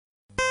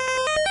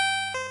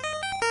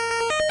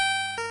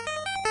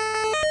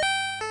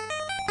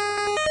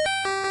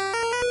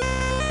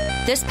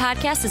This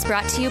podcast is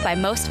brought to you by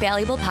Most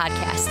Valuable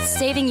Podcasts,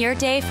 saving your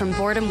day from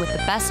boredom with the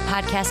best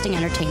podcasting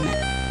entertainment.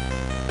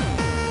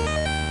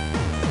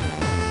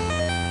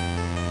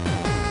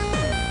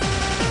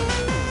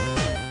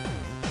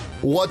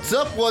 What's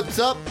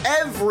up,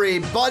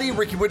 everybody?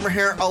 Ricky Whitmer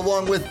here,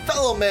 along with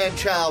fellow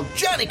man-child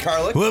Johnny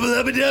Carlin.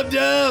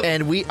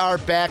 And we are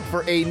back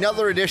for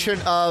another edition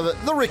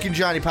of the Rick and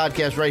Johnny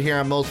podcast right here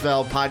on Most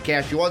Valuable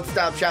Podcast, your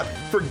one-stop shop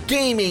for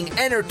gaming,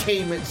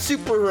 entertainment,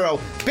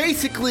 superhero.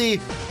 Basically,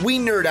 we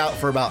nerd out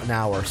for about an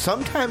hour,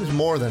 sometimes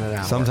more than an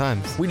hour.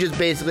 Sometimes. We just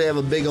basically have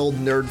a big old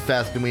nerd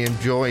fest, and we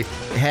enjoy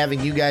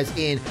having you guys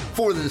in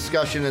for the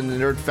discussion and the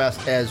nerd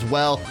fest as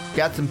well.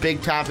 Got some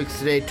big topics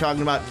today,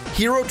 talking about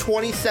Hero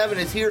 27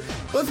 is here.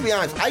 Let's be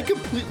honest, I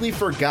completely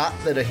forgot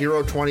that a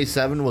Hero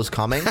 27 was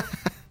coming.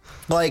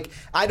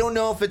 I don't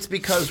know if it's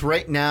because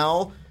right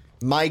now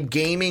my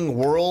gaming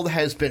world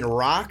has been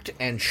rocked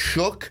and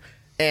shook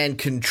and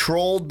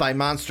controlled by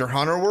Monster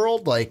Hunter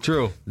World.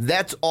 True.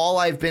 That's all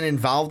I've been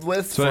involved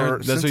with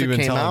since what you've it been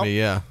came telling out. me,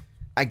 yeah.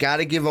 I got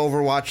to give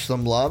Overwatch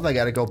some love. I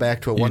got to go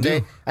back to it one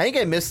day. I think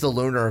I missed the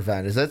Lunar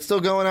event. Is that still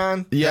going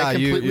on? Yeah, I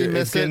completely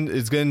missed it.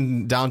 It's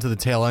getting down to the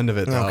tail end of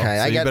it, though. Okay,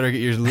 so you better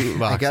get your loot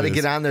boxes. I got to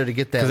get on there to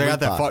get that. Because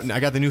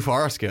I got the new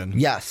Pharah skin.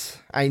 Yes,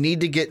 I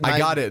need to get. I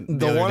got it.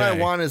 The one I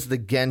want is the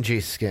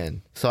Genji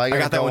skin. So I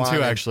got that one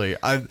too. Actually,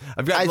 I've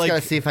got. I just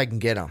gotta see if I can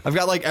get them. I've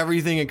got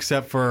everything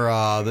except for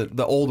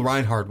the old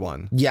Reinhardt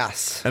one.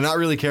 Yes, and not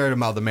really cared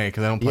about the May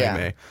because I don't play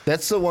May.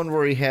 That's the one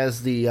where he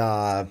has the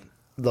Arc's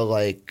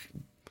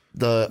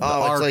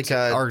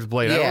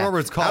blade. Yeah. I don't remember what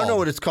it's called. I don't know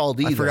what it's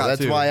called either.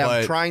 That's why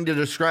I'm trying to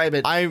describe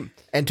it.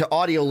 And to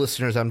audio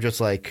listeners, I'm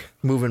just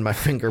moving my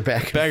finger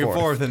back and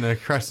forth in a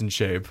crescent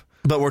shape.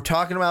 But we're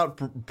talking about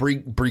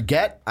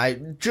Brigitte. I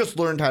just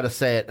learned how to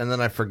say it, and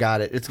then I forgot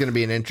it. It's going to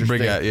be an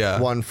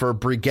interesting one for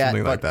Brigitte.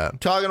 Something like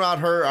that. Talking about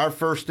her, our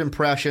first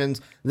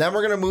impressions. Then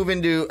we're going to move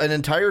into an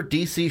entire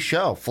DC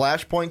show.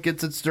 Flashpoint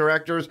gets its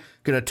directors.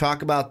 Going to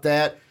talk about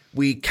that.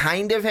 We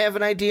kind of have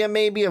an idea,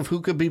 maybe, of who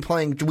could be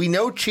playing. We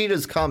know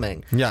Cheetah's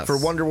coming for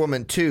Wonder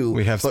Woman 2.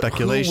 We have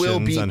speculations who will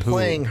be on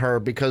playing her,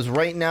 because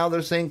right now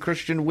they're saying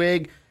Kristen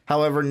Wiig.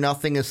 However,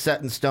 nothing is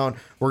set in stone.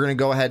 We're going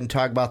to go ahead and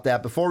talk about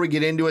that. Before we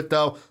get into it,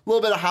 though, a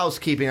little bit of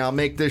housekeeping. I'll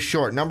make this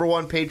short. Number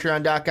one,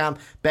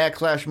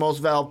 patreon.com/Most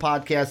Valuable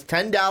Podcast.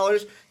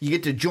 $10, you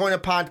get to join a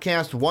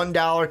podcast.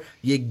 $1,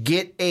 you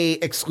get a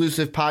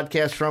exclusive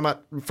podcast from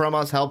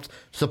us. Helps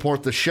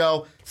support the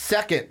show.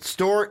 Second,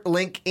 store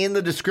link in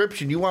the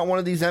description. You want one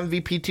of these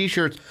MVP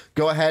t-shirts,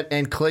 go ahead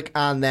and click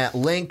on that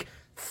link.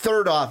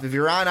 Third off, if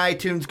you're on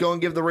iTunes, go and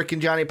give the Rick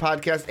and Johnny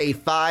podcast a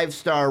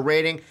 5-star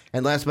rating.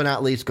 And last but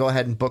not least, go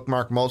ahead and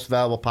bookmark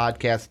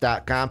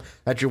mostvaluablepodcast.com.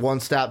 That's your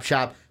one-stop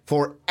shop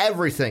for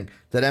everything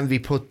that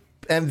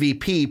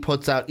MVP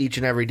puts out each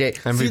and every day.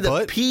 See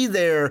the P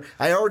there?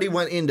 I already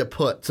went into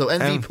put. So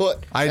MV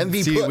put.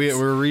 MV puts.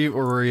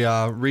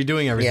 We're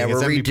redoing everything. Yeah,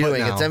 we're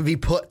redoing. It's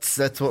MV puts.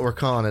 That's what we're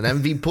calling it.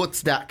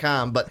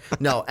 MVputs.com. But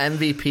no,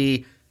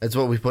 MVP. That's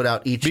what we put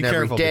out each and every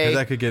day. Be careful, because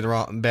that could get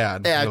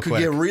bad. Yeah, it could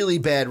get really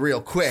bad real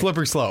quick.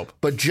 Slippery slope.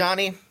 But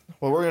Johnny,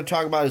 what we're going to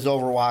talk about is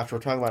Overwatch. We're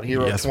talking about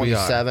Hero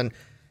 27.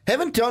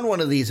 Haven't done one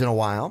of these in a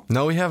while.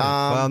 No, we haven't.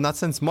 Well, not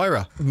since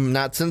Moira.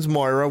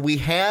 We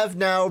have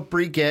now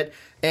Brigitte.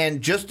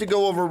 And just to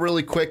go over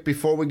really quick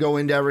before we go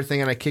into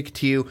everything and I kick it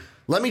to you,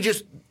 let me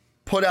just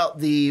put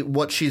out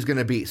what she's going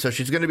to be. So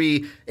she's going to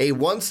be a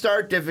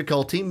 1-star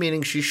difficulty,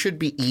 meaning she should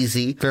be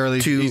easy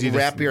to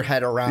wrap your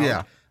head around.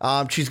 Yeah.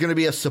 She's going to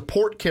be a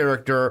support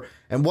character,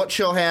 and what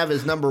she'll have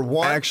is number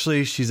one.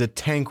 Actually, she's a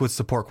tank with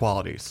support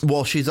qualities.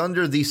 Well, she's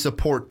under the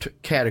support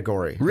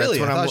category.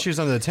 Really? I thought she was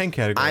under the tank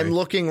category. I'm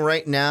looking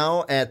right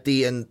now at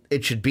and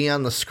it should be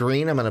on the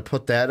screen. I'm going to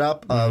put that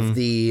up of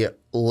the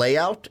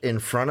layout in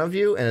front of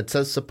you, and it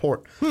says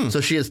support.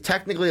 So she is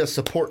technically a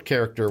support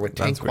character with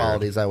tank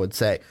qualities, I would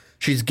say.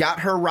 She's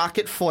got her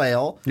rocket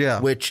flail,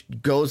 which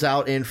goes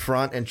out in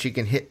front, and she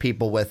can hit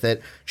people with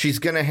it. She's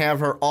going to have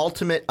her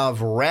ultimate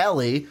of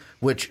rally,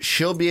 which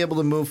she'll be able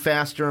to move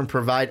faster and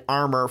provide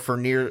armor for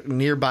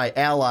nearby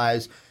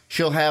allies.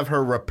 She'll have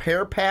her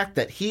repair pack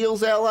that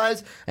heals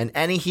allies, and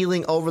any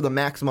healing over the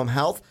maximum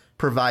health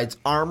provides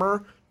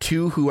armor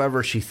to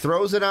whoever she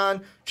throws it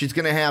on. She's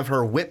going to have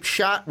her whip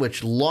shot,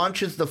 which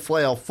launches the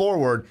flail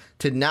forward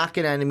to knock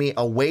an enemy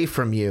away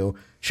from you.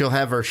 She'll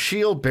have her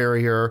shield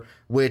barrier,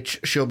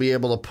 which she'll be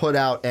able to put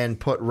out and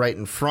put right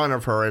in front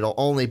of her. It'll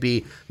only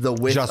be the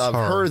width of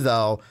her,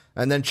 though.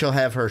 And then she'll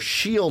have her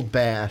shield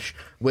bash,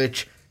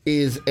 which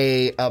is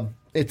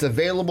it's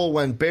available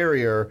when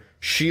barrier.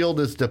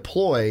 Shield is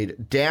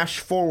deployed, dash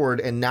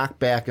forward and knock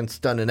back and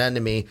stun an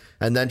enemy.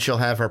 And then she'll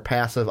have her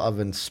passive of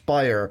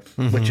Inspire,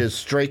 which is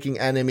striking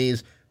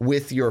enemies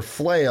with your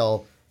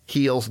flail,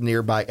 heals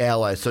nearby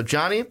allies. So,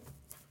 Johnny,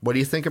 what do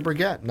you think of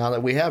Brigitte now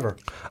that we have her?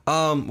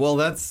 Well,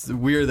 that's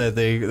weird that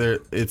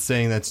it's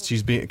saying that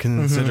she's being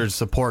considered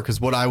support,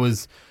 because what I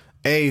was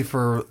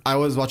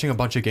watching a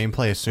bunch of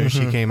gameplay as soon as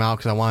she came out,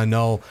 because I want to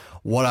know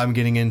what I'm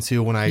getting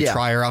into when I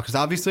try her out, because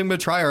obviously I'm going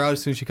to try her out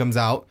as soon as she comes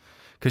out,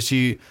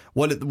 because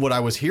what I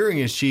was hearing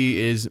is she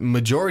is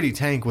majority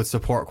tank with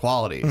support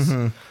qualities,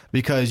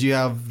 because you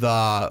have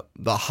the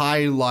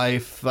high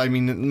life. I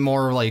mean,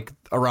 more like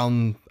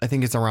around, I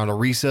think it's around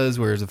Arisa's,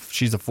 whereas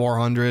she's a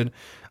 400.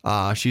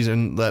 She's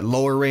in that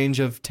lower range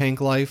of tank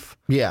life.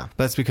 Yeah,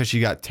 that's because she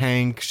got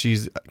tank.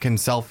 She's can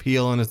self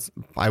heal, and it's,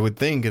 I would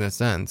think, in a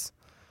sense.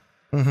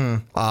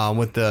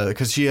 With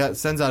because she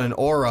sends out an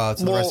aura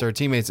to the rest of her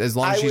teammates. As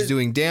long as she's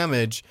doing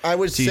damage, I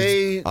would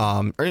say, as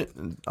long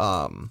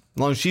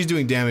as she's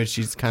doing damage,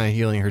 she's kind of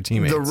healing her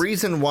teammates. The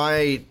reason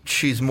why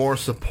she's more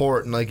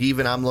support, and like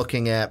even I'm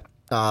looking at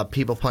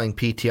people playing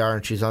PTR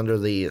and she's under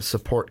the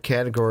support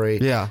category,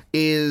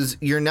 is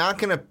you're not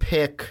gonna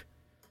pick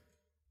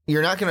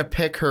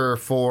her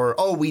for,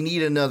 oh, we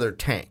need another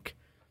tank.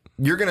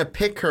 You're gonna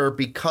pick her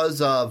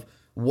because of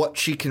what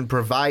she can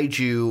provide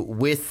you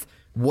with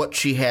what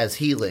she has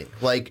healing.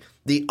 Like,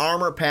 the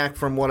armor pack,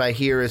 from what I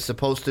hear, is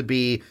supposed to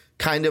be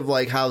kind of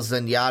like how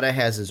Zenyatta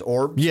has his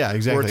orbs. Yeah,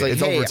 exactly. It's, like,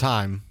 it's over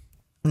time.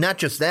 Not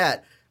just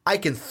that, I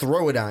can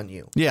throw it on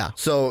you. Yeah.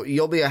 So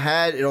you'll be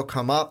ahead, it'll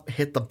come up,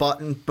 hit the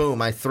button,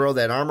 boom, I throw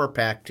that armor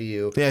pack to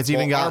you. Yeah, it's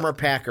even got armor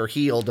pack or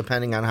heal,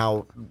 depending on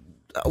how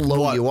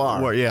low you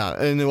are.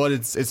 Yeah, and what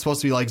it's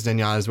supposed to be like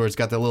Zenyatta's, where it's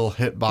got that little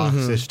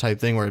hitbox-ish type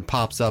thing where it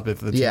pops up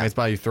if the teammate's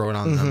by, you throw it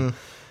on them.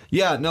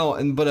 Yeah, no,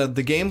 but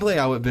the gameplay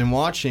I've been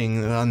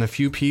watching on a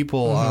few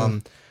people,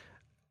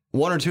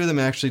 one or two of them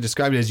actually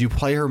described it as you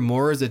play her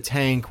more as a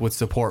tank with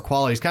support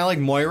qualities, kind of like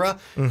Moira.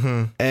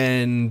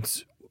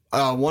 And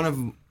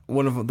one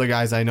of the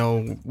guys I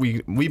know, we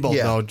both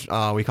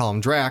know, we call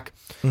him Drac.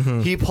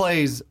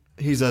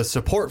 He's a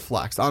support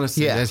flex,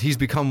 honestly, as he's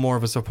become more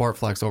of a support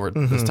flex over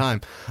this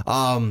time.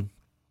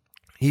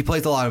 He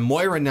plays a lot of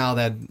Moira now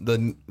that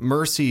the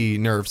Mercy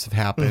nerfs have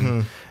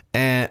happened.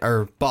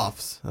 Or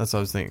buffs. That's what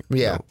I was thinking.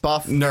 Yeah,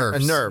 buff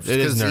nerfs. Nerfs. It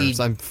is nerfs.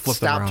 I'm flipping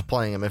stopped around.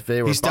 Playing him. If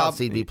they were buffs,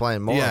 he'd be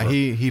playing more. Yeah,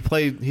 he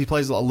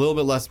plays a little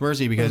bit less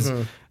Mercy because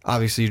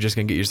obviously you're just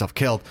gonna get yourself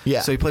killed.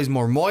 Yeah. So he plays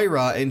more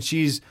Moira, and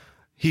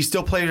he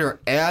still played her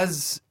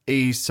as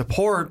a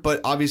support,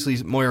 but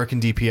obviously Moira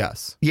can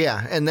DPS.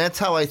 Yeah, and that's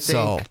how I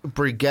think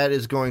Brigitte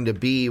is going to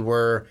be.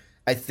 Where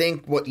I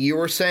think what you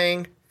were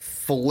saying,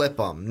 flip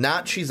them.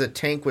 Not she's a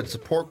tank with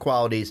support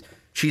qualities.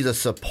 She's a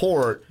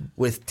support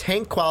with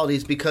tank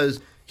qualities, because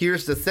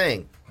here's the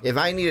thing. If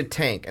I need a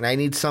tank and I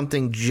need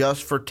something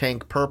just for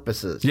tank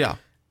purposes,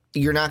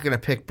 you're not going to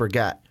pick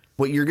Brigitte.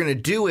 What you're going to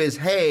do is,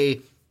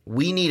 hey,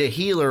 we need a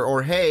healer,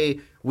 or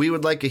hey, we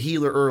would like a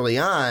healer early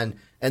on.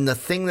 And the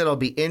thing that'll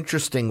be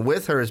interesting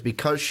with her is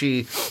because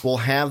she will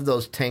have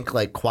those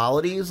tank-like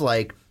qualities,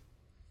 like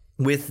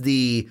with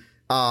the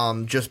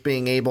just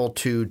being able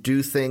to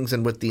do things,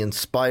 and with the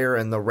Inspire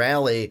and the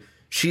Rally,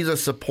 she's a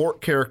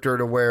support character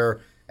to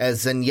where,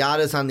 as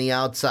Zenyatta's on the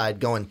outside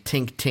going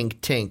tink, tink,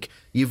 tink,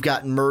 you've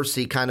got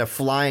Mercy kind of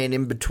flying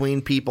in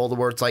between people to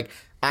where it's like,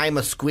 I'm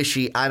a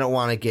squishy, I don't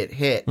want to get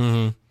hit.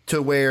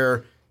 To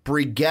where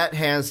Brigitte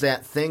has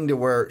that thing to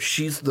where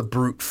she's the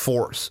brute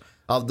force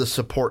of the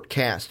support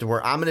cast, to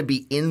where I'm going to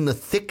be in the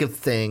thick of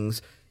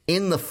things,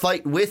 in the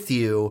fight with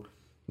you,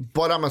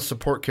 but I'm a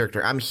support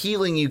character. I'm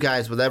healing you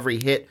guys with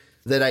every hit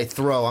that I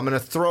throw. I'm going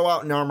to throw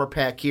out an armor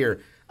pack here.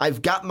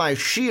 I've got my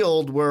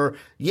shield where,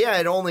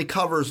 it only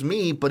covers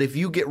me, but if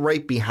you get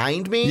right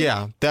behind me,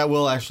 that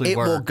will actually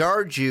work. It will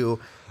guard you.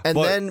 And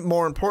then,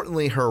 more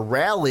importantly, her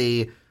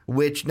Rally,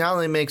 which not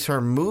only makes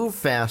her move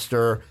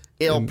faster,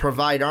 it'll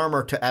provide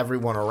armor to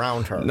everyone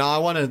around her.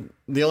 No,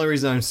 the only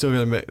reason I'm still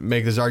going to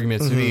make this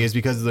argument to me is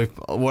because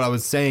what I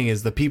was saying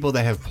is the people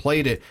that have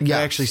played it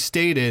actually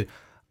stated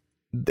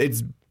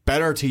it's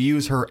better to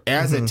use her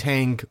as a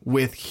tank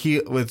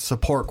with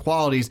support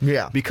qualities,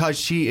 because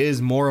she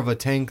is more of a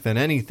tank than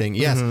anything.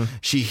 Yes,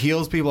 she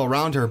heals people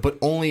around her, but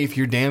only if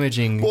you're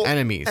damaging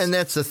enemies. And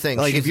that's the thing.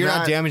 Like, if you're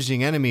not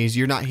damaging enemies,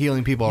 you're not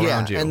healing people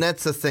around you. And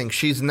that's the thing.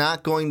 She's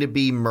not going to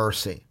be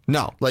Mercy.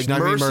 No, like, she's not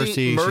going to be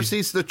Mercy.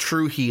 Mercy's the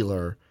true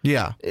healer.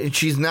 Yeah.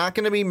 She's not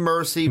going to be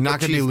Mercy, not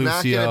but she's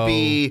not Lucio. going to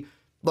be...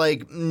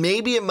 Like,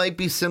 maybe it might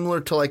be similar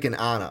to, like, an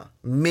Ana.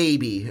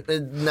 Maybe.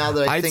 Now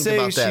that I think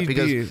about that.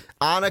 Because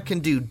Ana can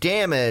do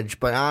damage,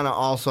 but Ana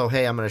also,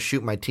 hey, I'm going to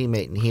shoot my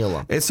teammate and heal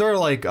him. It's sort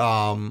of like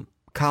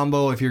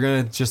combo, if you're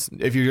going to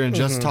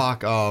just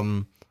talk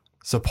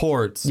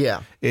supports.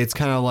 Yeah. It's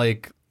kind of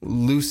like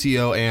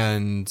Lucio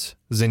and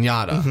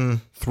Zenyatta.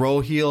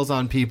 Throw heals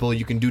on people.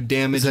 You can do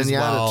damage as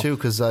well. Zenyatta, too,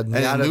 because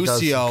Zenyatta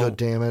does good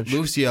damage.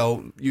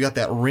 Lucio, you got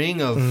that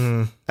ring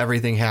of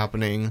everything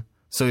happening.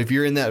 So if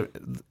you're in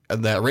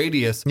that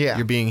radius,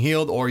 you're being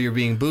healed or you're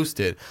being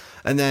boosted.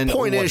 And then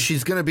point is,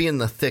 she's going to be in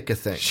the thick of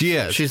things. She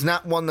is. She's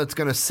not one that's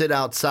going to sit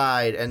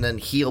outside and then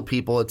heal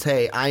people. It's,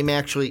 hey, I'm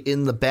actually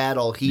in the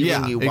battle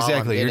healing you. While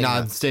I'm You're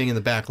not them. Staying in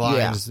the back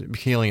lines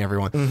healing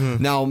everyone.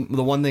 Now,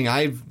 the one thing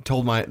I've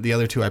told the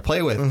other two I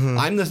play with,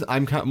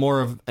 I'm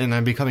more of, and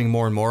I'm becoming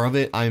more and more of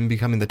it. I'm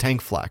becoming the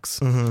tank flex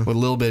with a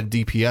little bit of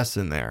DPS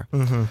in there.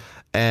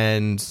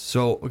 And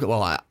so,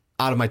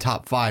 out of my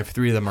top 5,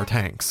 3 of them are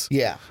tanks.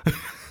 Yeah.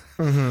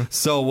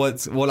 So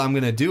what I'm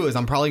going to do is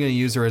I'm probably going to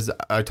use her, as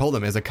I told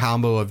them, as a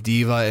combo of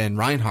Diva and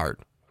Reinhardt.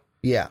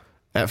 Yeah.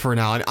 For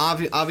now. And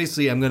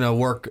obviously, I'm going to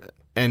work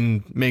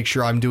and make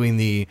sure I'm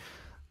doing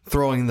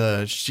throwing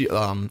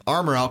the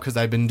armor out because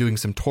I've been doing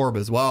some Torb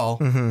as well.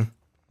 Mm-hmm.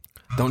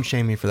 Don't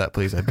shame me for that,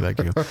 please. I beg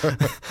you.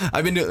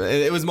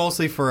 It was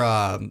mostly for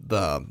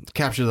the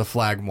capture the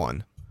flag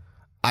one.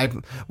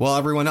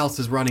 Everyone else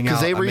is running out.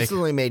 Because they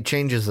recently made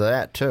changes to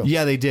that too.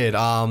 Yeah, they did.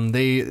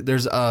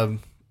 There's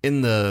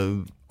in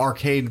the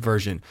arcade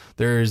version,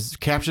 there's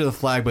capture the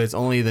flag, but it's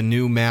only the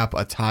new map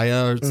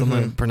Ataya or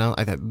something pronounced.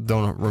 I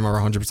don't remember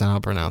 100% how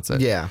to pronounce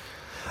it. Yeah.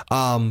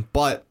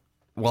 But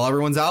while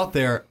everyone's out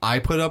there, I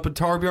put up a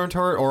Torbjorn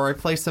turret or I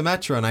play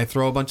Symmetra and I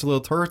throw a bunch of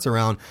little turrets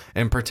around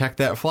and protect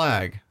that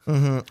flag.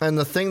 Mm-hmm. And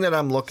the thing that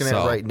I'm looking at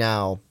right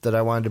now that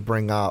I wanted to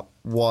bring up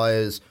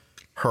was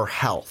her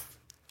health.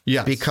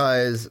 Yes.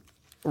 Because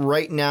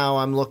right now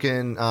I'm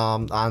looking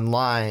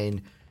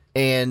online,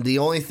 and the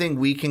only thing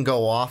we can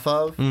go off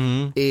of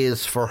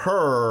is for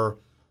her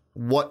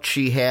what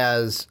she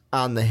has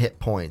on the hit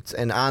points.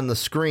 And on the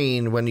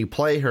screen, when you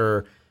play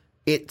her,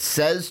 it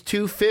says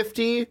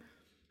 250,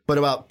 but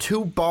about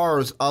 2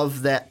 bars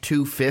of that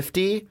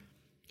 250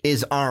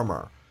 is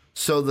armor.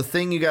 So the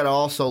thing you got to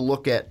also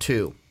look at,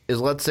 too, is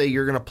let's say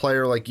you're going to play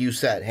her like you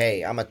said,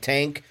 hey, I'm a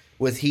tank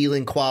with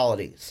healing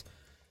qualities.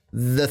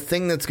 The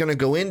thing that's going to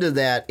go into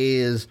that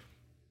is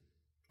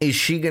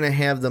she going to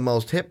have the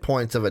most hit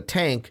points of a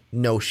tank?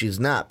 No, she's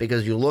not,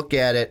 because you look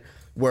at it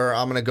where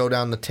I'm going to go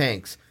down the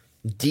tanks.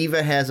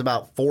 Diva has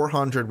about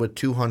 400 with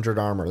 200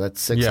 armor.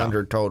 That's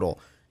 600 total.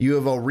 You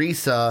have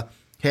Orisa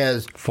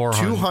has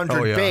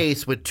 200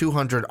 base with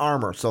 200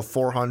 armor, so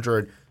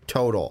 400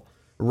 total.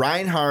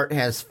 Reinhardt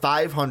has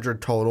 500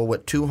 total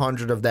with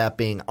 200 of that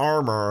being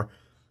armor.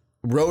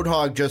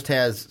 Roadhog just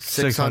has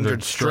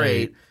 600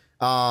 straight.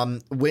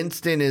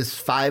 Winston is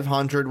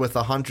 500 with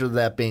 100 of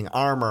that being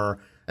armor.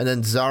 And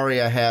then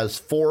Zarya has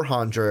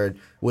 400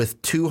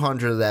 with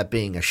 200 of that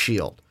being a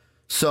shield.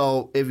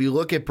 So if you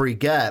look at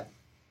Brigitte,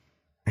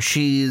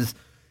 she's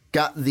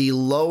got the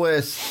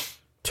lowest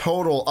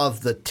total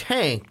of the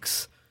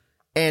tanks,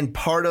 and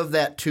part of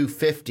that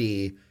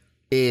 250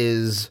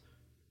 is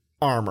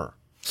armor.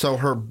 So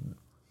her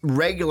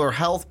regular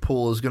health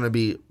pool is going to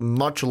be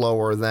much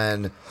lower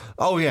than...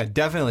 Oh, yeah,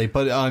 definitely.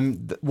 But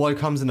what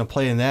comes into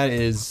play in that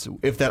is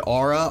if that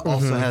aura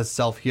also has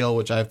self-heal,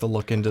 which I have to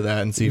look into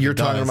that and see if You're it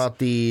does. talking about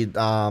the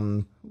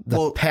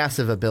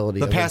passive ability.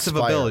 The passive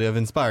ability of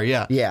Inspire,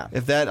 yeah. Yeah.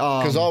 If that...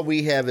 Because all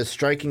we have is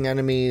striking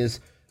enemies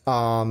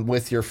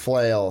with your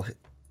flail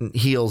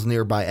heals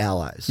nearby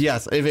allies.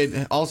 Yes, if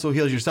it also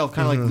heals yourself,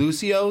 kind of like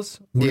Lucio's.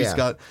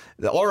 Where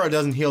the aura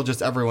doesn't heal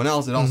just everyone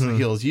else, it also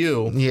heals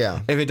you.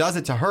 Yeah. If it does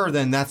it to her,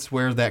 then that's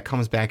where that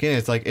comes back in.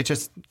 It's like, it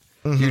just,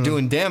 you're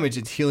doing damage,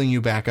 it's healing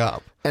you back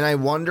up. And I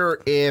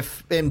wonder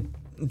if, and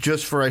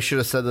just for, I should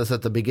have said this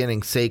at the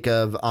beginning, sake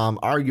of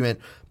argument,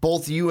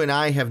 both you and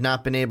I have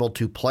not been able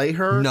to play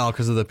her. No,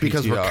 because of the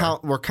PTR.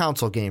 Because we're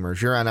console gamers.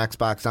 You're on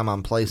Xbox, I'm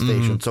on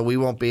PlayStation, so we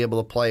won't be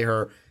able to play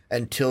her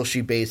until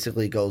she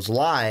basically goes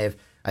live.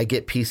 I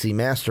get PC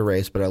Master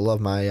Race, but I love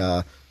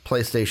my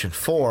PlayStation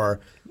 4.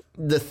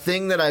 The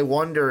thing that I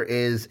wonder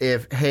is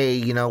if,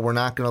 hey, we're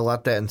not going to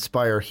let that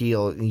Inspire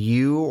heal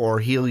you or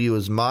heal you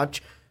as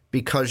much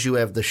because you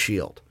have the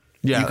shield.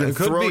 Yeah,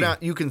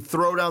 you can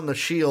throw down the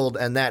shield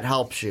and that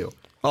helps you.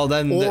 Oh,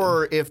 then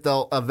if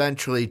they'll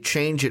eventually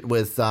change it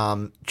with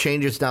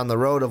changes down the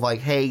road of like,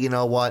 hey, you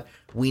know what?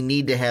 We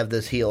need to have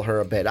this heal her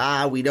a bit.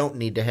 We don't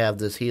need to have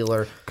this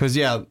healer. Because,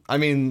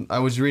 I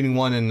was reading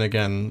one, and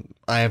again,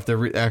 I have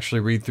to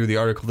actually read through the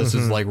article. This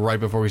is like right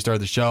before we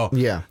started the show.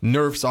 Yeah.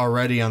 Nerf's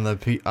already on the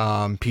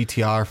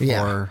PTR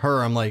for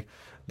her. I'm like,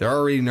 they're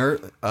already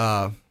nerfing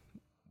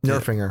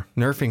her.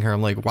 Nerfing her.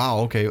 I'm like, wow,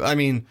 okay. I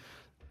mean,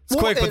 it's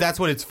quick, but that's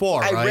what it's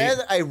for, right?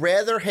 I'd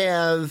rather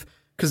have...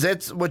 Because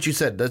that's what you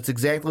said. That's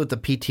exactly what the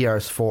PTR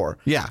is for.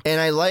 Yeah. And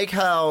I like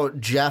how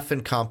Jeff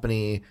and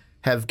company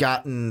have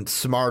gotten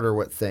smarter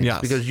with things.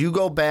 Yes. Because you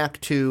go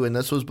back to, and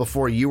this was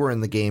before you were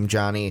in the game,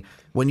 Johnny,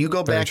 when you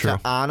go back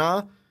to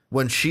Ana,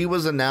 when she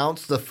was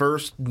announced the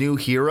first new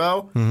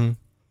hero,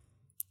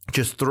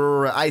 just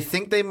threw her... I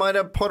think they might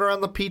have put her on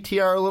the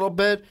PTR a little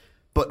bit,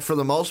 but for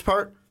the most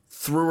part,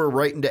 threw her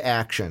right into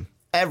action.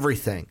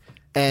 Everything.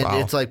 And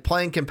it's like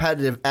playing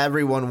competitive,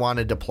 everyone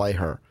wanted to play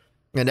her.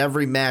 In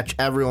every match,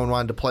 everyone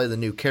wanted to play the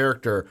new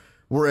character.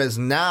 Whereas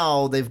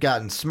now they've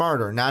gotten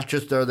smarter. Not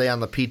just are they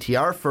on the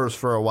PTR first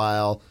for a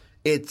while.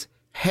 It's,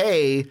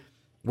 hey,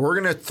 we're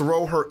going to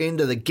throw her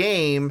into the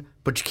game,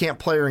 but you can't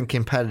play her in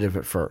competitive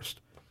at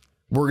first.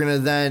 We're going to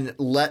then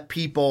let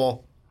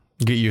people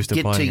get used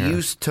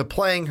to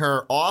playing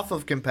her off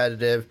of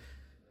competitive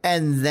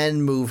and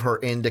then move her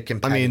into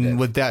competitive. I mean,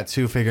 with that,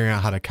 too, figuring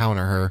out how to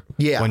counter her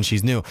when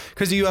she's new.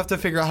 Because you have to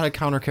figure out how to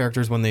counter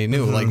characters when they're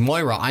new. Like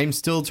Moira, I'm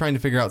still trying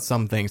to figure out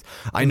some things.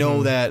 I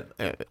know that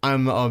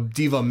I'm a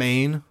Diva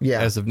main,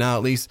 as of now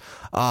at least.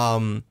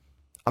 I'm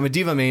a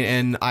Diva main,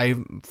 and I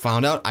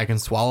found out I can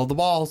swallow the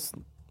balls.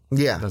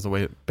 Yeah. That's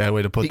a bad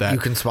way to put that. You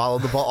can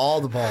swallow all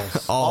the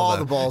balls. all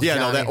the balls, Yeah,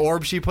 Johnny. no, that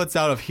orb she puts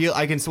out of heal,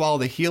 I can swallow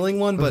the healing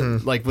one,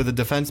 but like with a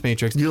defense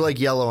matrix. You like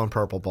yellow and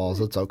purple balls.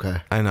 It's okay.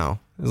 I know.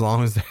 As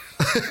long as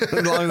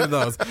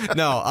those.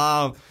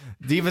 No,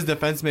 Diva's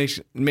defense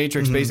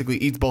matrix basically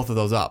eats both of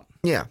those up.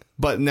 Yeah.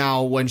 But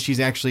now when she's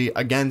actually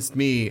against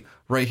me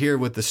right here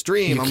with the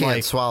stream, You I'm can't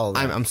like, swallow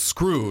that. I'm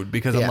screwed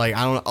because I'm like,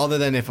 I don't. Other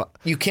than if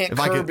You can't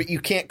if you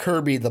can't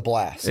Kirby the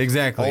blast.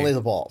 Exactly. Only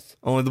the balls.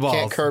 Only the balls.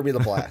 Can't Kirby the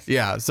blast.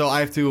 Yeah. So I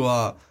have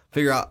to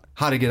figure out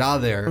how to get out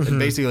of there, and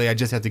basically I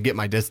just have to get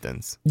my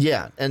distance.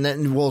 Yeah, and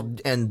then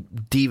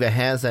and Diva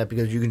has that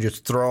because you can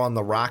just throw on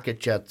the rocket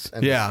jets.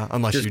 And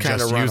unless you kinda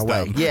just run use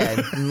away. them.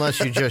 Yeah, unless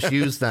you just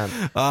use them.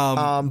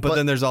 But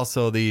then there's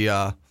also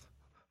the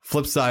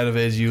flip side of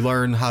it is you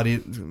learn how to.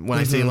 When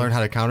I say learn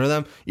how to counter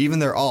them, even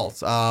their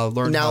alts.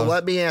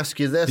 Let me ask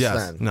you this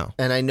then. No.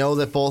 And I know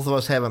that both of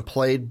us haven't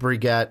played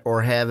Brigitte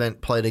or haven't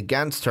played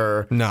against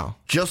her. No.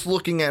 Just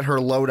looking at her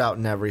loadout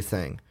and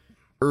everything.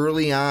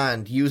 Early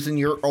on, using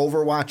your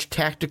Overwatch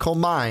tactical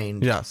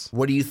mind, Yes.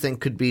 what do you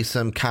think could be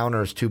some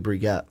counters to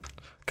Brigitte?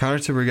 Counter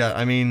to Brigitte.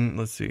 I mean,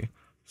 let's see.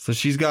 So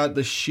she's got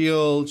the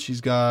shield.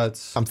 She's got.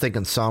 I'm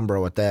thinking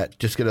Sombra with that.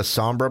 Just get a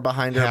Sombra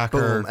behind her,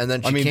 Hacker. boom, and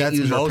then she can't that's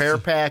use her most- pair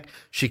pack.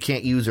 She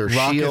can't use her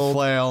Rocket shield.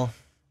 flail.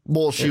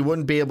 Well, she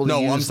wouldn't be able to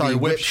use I'm sorry, the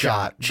whip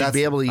shot. shot. She'd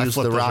be able to I use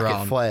flipped the those rocket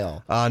around.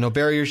 flail. No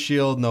barrier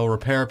shield, no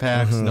repair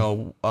packs,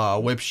 no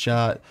whip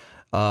shot,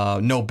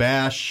 no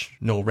bash,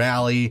 no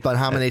rally. But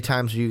how many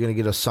times are you going to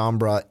get a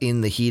Sombra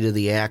in the heat of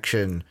the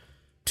action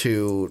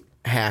to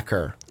hack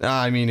her?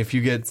 I mean, if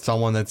you get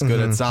someone that's good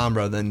at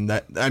Sombra,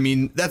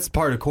 then that's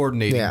part of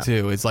coordinating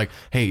too. It's like,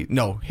 hey,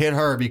 no, hit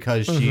her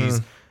because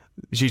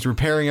she's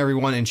repairing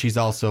everyone and she's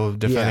also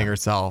defending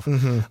herself.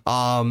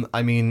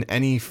 I mean,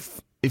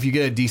 if you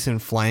get a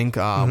decent flank,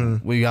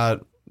 we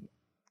got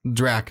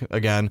Drac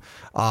again.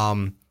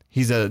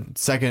 He's a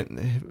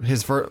second.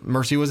 His first,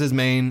 Mercy was his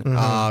main.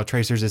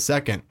 Tracer's his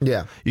second.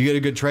 Yeah, you get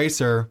a good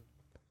Tracer.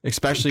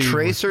 Especially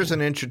Tracer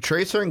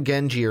and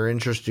Genji are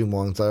interesting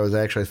ones that I was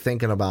actually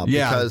thinking about.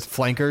 Yeah, because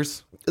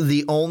flankers.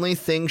 The only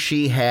thing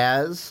she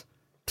has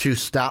to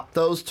stop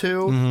those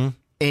two,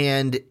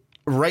 and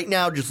right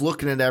now, just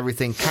looking at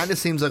everything, kind of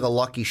seems like a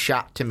lucky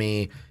shot to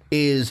me.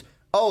 Is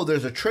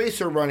there's a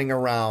Tracer running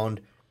around.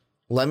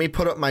 Let me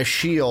put up my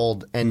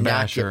shield and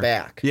knock you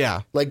back.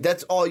 Yeah, like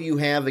that's all you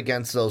have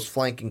against those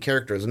flanking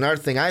characters. Another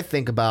thing I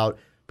think about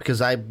because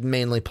I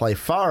mainly play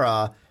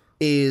Pharah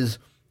is.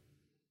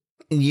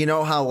 You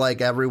know how, like,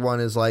 everyone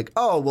is like,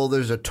 oh, well,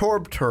 there's a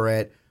Torb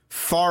turret.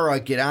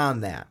 Pharah, get on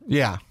that.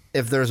 Yeah.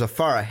 If there's a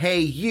Pharah, hey,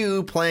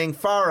 you playing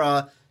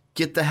Pharah,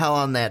 get the hell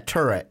on that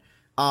turret.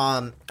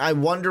 I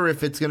wonder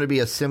if it's going to be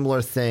a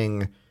similar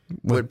thing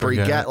with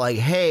Brigitte. Like,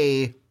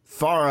 hey,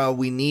 Pharah,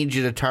 we need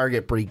you to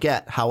target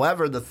Brigitte.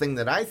 However, the thing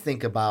that I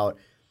think about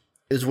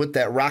is with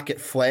that rocket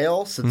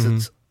flail, since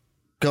it's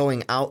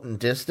going out in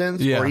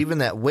distance, or even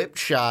that whip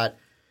shot,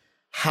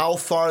 how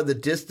far the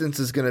distance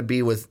is going to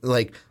be with,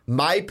 like,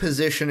 my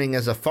positioning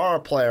as a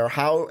Pharah player.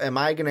 How am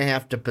I going to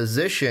have to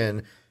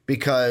position?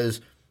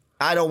 Because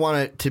I don't want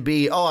it to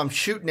be, I'm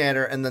shooting at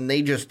her, and then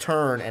they just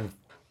turn and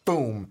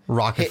boom,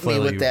 rocket hit me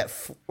with that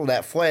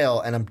flail,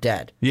 and I'm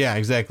dead. Yeah,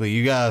 exactly.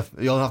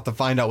 You'll have to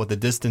find out what the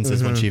distance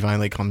is when she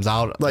finally comes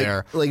out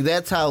there. Like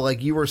that's how,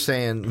 like you were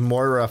saying,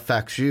 Moira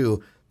affects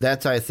you.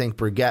 That's how I think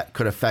Brigitte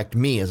could affect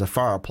me as a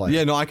Pharah player.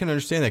 Yeah, no, I can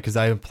understand that because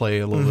I play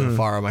a little bit of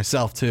Pharah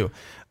myself too.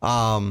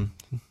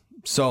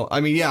 So, I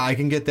mean, yeah, I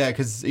can get that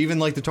because even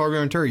like the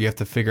Torbjorn turret, you have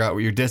to figure out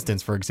your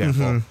distance, for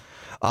example.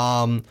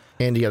 And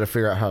you got to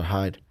figure out how to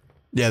hide.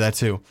 Yeah, that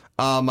too.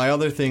 My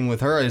other thing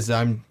with her is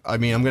I'm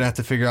gonna have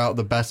to figure out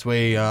the best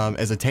way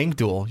as a tank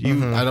duel.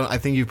 I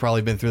think you've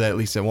probably been through that at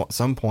least at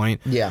some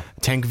point. Yeah,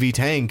 tank v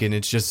tank, and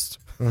it's just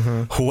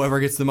whoever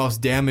gets the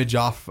most damage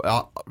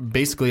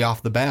basically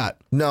off the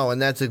bat. No,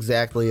 and that's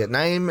exactly it. And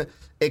I'm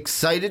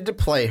excited to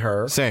play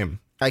her. Same.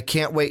 I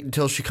can't wait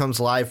until she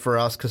comes live for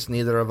us because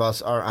neither of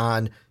us are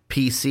on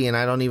PC, and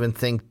I don't even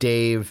think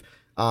Dave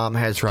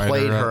has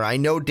played her. I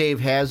know Dave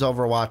has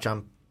Overwatch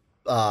on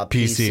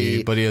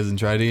PC, but he hasn't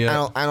tried it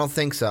yet. I don't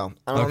think so.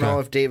 I don't know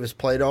if Dave has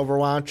played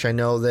Overwatch. I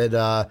know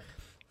that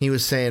he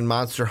was saying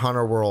Monster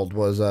Hunter World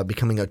was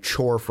becoming a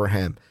chore for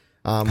him.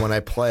 When I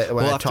talked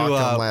to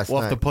him last night.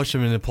 We'll have to push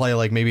him into play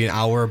like maybe an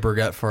hour of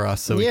Brigitte for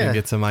us so we can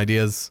get some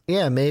ideas.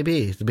 Yeah,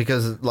 maybe.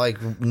 Because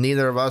like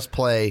neither of us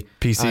play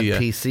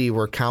PC.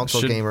 We're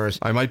console gamers.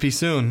 I might be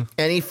soon.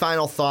 Any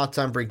final thoughts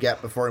on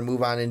Brigitte before we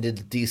move on into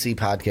the DC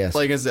podcast?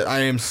 Like I said, I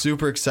am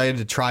super excited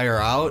to try her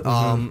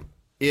out.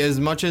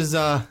 As much as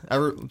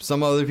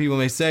some other people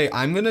may say,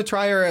 I'm going to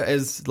try her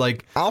as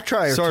like I'll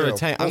try her sort too. of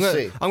tank. I'm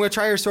going to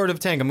try her sort of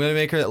tank. I'm going to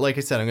make her, like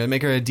I said, I'm going to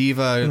make her a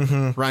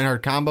diva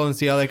Reinhardt combo and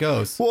see how that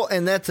goes. Well,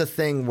 and that's a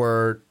thing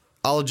where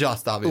I'll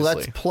adjust.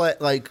 Obviously,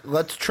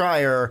 let's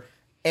try her,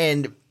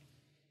 and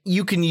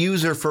you can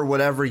use her for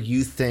whatever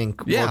you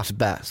think works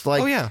best.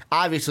 Like,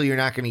 obviously, you're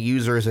not going to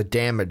use her as a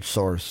damage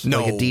source,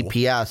 like a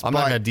DPS. I'm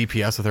not going to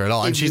DPS with her at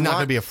all, and she's not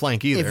going to be a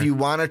flank either. If you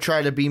want to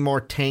try to be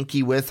more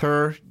tanky with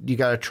her, you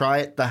got to try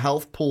it. The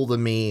health pool to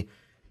me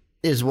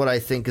is what I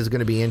think is going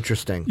to be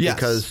interesting. Yes.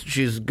 Because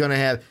she's going to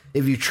have,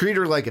 if you treat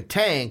her like a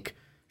tank,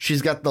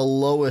 she's got the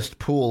lowest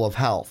pool of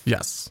health.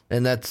 Yes.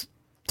 And that's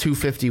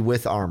 250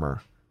 with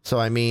armor. So,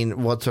 I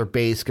mean, what's her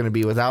base going to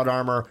be without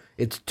armor?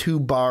 It's 2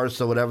 bars,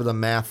 so whatever the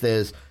math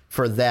is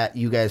for that,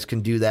 you guys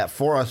can do that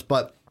for us.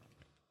 But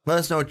let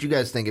us know what you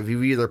guys think. If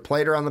you've either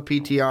played her on the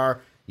PTR,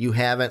 you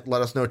haven't,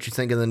 let us know what you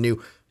think of the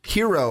new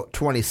Hero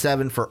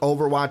 27 for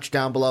Overwatch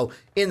down below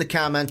in the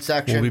comment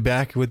section. We'll be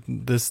back with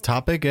this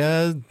topic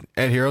at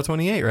Hero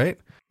 28, right?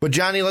 But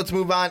Johnny, let's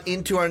move on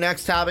into our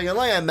next topic. And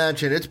like I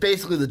mentioned, it's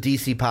basically the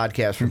DC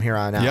podcast from here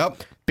on out.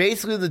 Yep.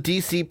 Basically the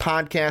DC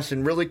podcast.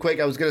 And really quick,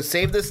 I was going to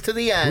save this to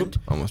the end.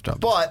 Almost dropped.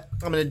 But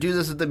I'm going to do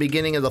this at the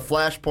beginning of the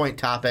Flashpoint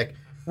topic.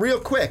 Real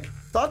quick,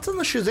 thoughts on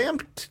the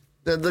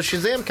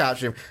Shazam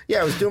costume?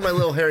 Yeah, I was doing my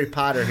little Harry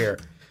Potter here.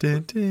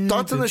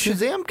 Thoughts on the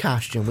Shazam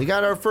costume? We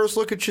got our first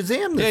look at Shazam this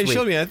week. Yeah, you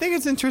showed me. I think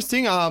it's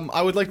interesting.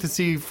 I would like to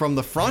see from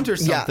the front or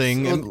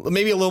something, and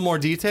maybe a little more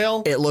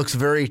detail. It looks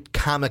very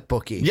comic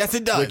booky. Yes,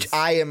 it does. Which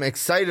I am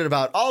excited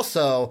about.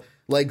 Also,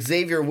 like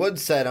Xavier Wood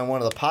said on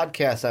one of the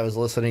podcasts I was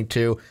listening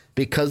to,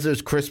 because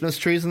there's Christmas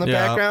trees in the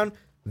background,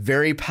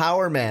 very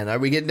Power Man. Are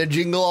we getting a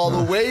Jingle All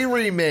the Way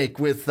remake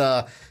with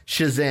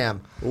Shazam?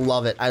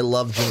 Love it. I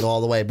love Jingle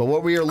All the Way. But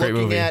what we are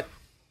looking at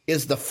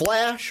is the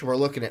Flash. We're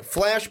looking at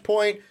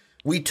Flashpoint.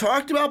 We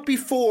talked about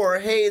before,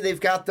 hey, they've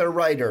got their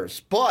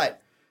writers,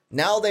 but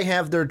now they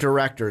have their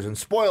directors. And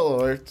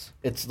spoiler alerts,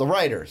 it's the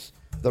writers.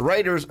 The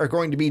writers are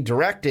going to be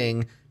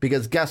directing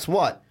because guess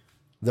what?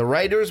 The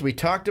writers we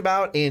talked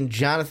about in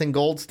Jonathan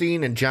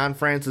Goldstein and John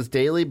Francis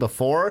Daley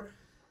before,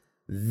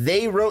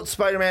 they wrote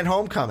Spider-Man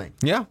Homecoming.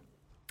 Yeah.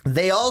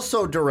 They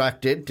also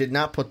directed, did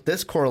not put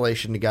this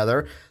correlation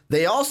together,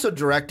 they also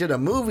directed a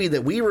movie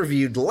that we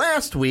reviewed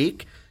last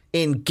week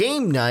in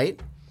Game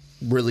Night.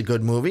 Really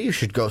good movie. You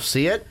should go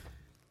see it.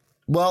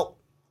 Well,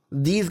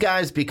 these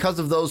guys, because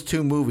of those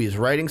 2 movies,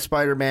 writing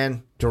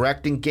Spider-Man,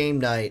 directing Game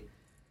Night,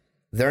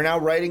 they're now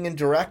writing and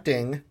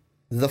directing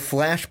the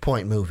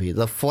Flashpoint movie.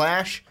 The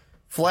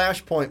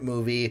Flashpoint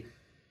movie.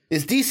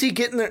 Is DC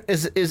getting there?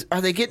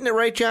 Are they getting it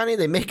right, Johnny? Are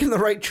they making the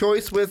right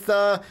choice with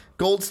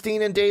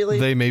Goldstein and Daley?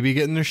 They may be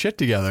getting their shit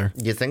together.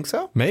 You think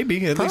so?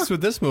 Maybe, at least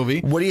with this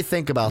movie. What do you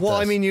think about this? Well,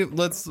 I mean,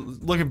 let's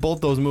look at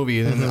both those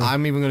movies, and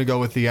I'm even going to go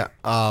with the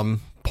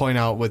point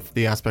out with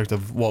the aspect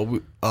of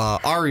what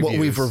our reviews. What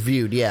we've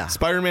reviewed, yeah.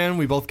 Spider-Man,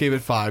 we both gave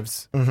it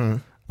 5s.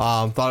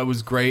 Thought it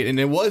was great, and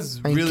it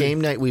was really.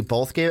 Game Night, we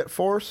both gave it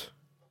 4s.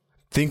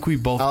 Think we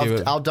both gave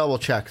it. I'll double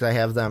check because I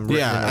have them. Written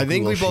in I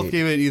think we both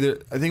gave it either.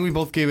 I think we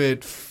both gave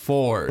it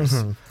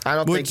 4s. I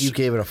don't think you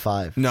gave it a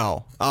 5.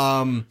 No.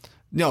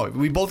 No,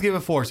 we both gave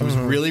it 4s. It was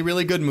a really,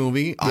 really good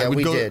movie. Yeah,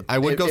 we did. I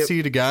would go see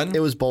it again.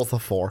 It was both a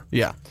 4.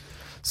 Yeah.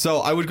 So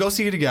I would go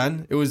see it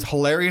again. It was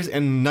hilarious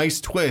and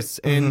nice twists.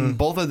 And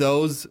both of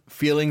those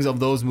feelings of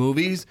those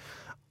movies,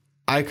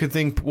 I could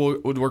think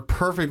would work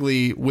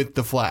perfectly with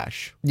The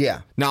Flash.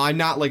 Yeah. Now, I'm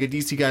not like a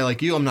DC guy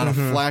like you. I'm not a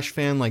Flash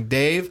fan like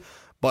Dave.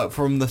 But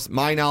from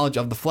my knowledge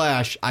of The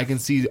Flash, I can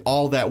see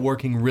all that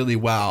working really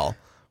well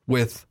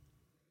with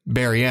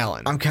Barry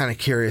Allen. I'm kind of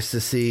curious to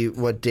see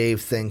what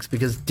Dave thinks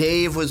because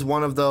Dave was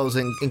one of those,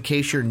 in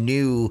case you're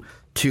new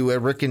to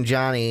Rick and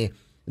Johnny,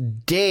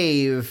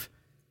 Dave...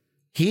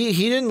 He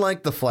didn't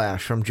like The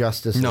Flash from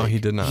Justice League. No, he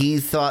did not. He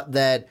thought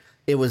that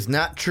it was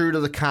not true to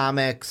the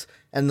comics.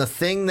 And the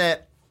thing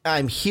that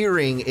I'm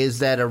hearing is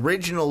that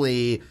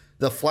originally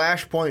the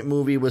Flashpoint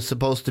movie was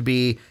supposed to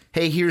be,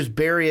 hey, here's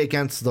Barry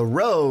against the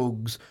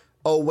Rogues.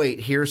 Oh, wait,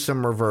 here's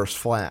some Reverse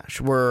Flash.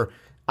 Where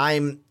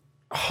I'm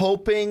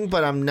hoping,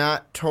 but I'm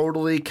not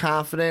totally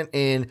confident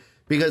in,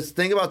 because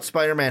think about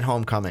Spider-Man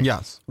Homecoming.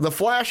 Yes. The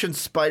Flash and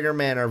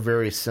Spider-Man are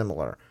very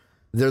similar.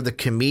 They're the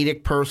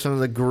comedic person of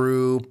the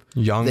group.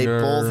 Younger.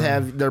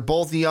 They're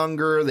both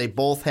younger. They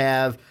both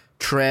have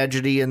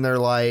tragedy in their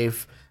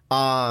life.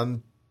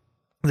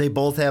 They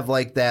both have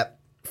like that,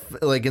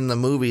 like in the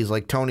movies,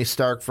 like Tony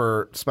Stark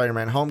for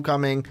Spider-Man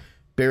Homecoming,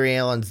 Barry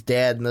Allen's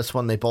dad in this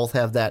one. They both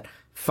have that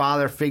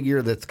father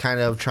figure that's kind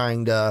of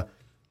trying to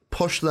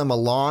push them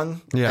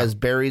along, as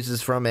Barry's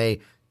is from a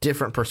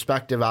different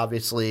perspective,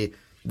 obviously,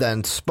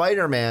 than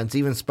Spider-Man's.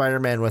 Even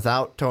Spider-Man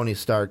without Tony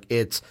Stark,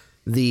 it's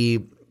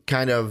the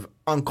kind of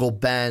Uncle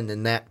Ben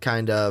and that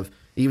kind of,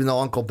 even though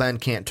Uncle Ben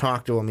can't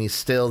talk to him, he's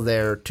still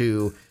there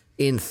to,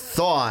 in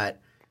thought,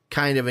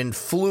 kind of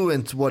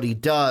influence what he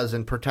does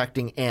in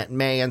protecting Aunt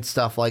May and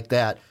stuff like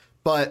that.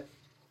 But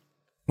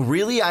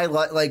really, I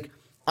like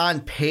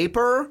on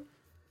paper,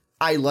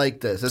 I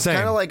like this. It's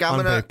kind of like I'm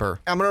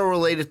gonna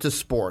relate it to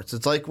sports.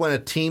 It's like when a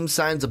team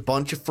signs a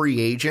bunch of free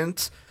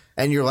agents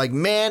and you're like,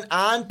 man,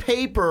 on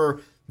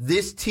paper,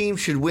 this team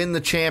should win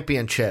the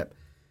championship,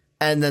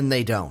 and then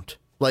they don't.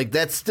 Like,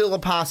 that's still a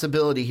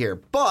possibility here.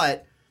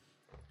 But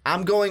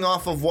I'm going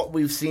off of what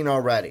we've seen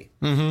already.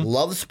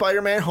 Love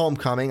Spider-Man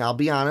Homecoming. I'll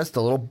be honest,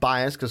 a little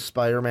biased because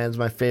Spider-Man's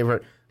my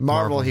favorite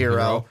Marvel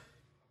hero.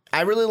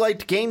 I really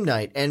liked Game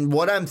Night. And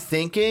what I'm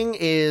thinking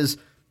is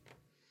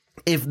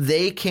if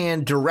they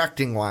can,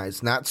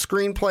 directing-wise, not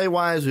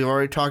screenplay-wise, we've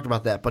already talked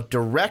about that, but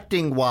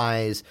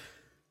directing-wise,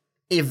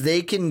 if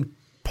they can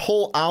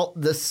pull out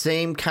the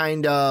same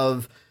kind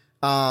of...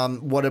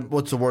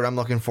 what's the word I'm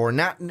looking for?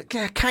 Not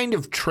kind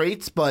of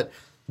traits, but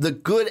the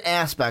good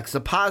aspects,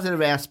 the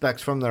positive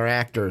aspects from their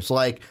actors.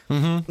 Like,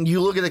 you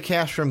look at the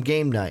cast from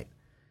Game Night.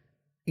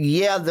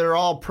 Yeah, they're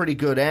all pretty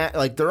good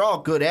they're all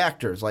good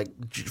actors, like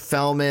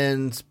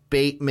Fellmans,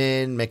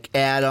 Bateman,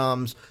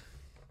 McAdams.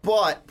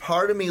 But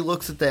part of me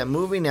looks at that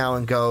movie now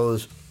and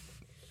goes,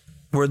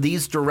 were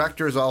these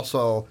directors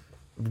also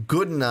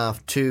good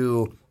enough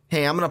to,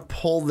 hey, I'm going to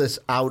pull this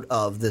out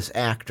of this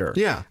actor.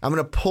 Yeah. I'm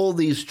going to pull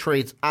these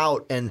traits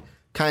out and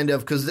kind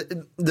of, because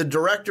the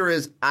director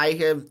is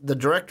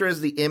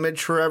the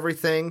image for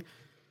everything.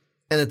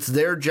 And it's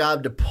their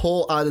job to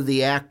pull out of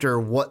the actor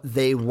what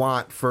they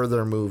want for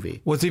their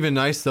movie. What's even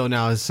nice though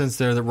now is since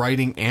they're the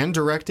writing and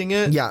directing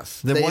it,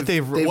 yes, then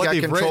they've got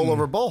control written,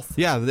 over both.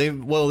 Yeah,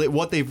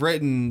 what they've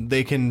written,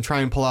 they can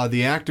try and pull out of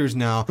the actors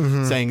now,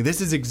 saying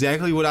this is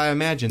exactly what I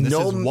imagined. This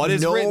is what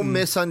is written. No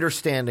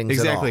misunderstandings.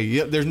 Exactly.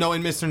 Yeah, there's no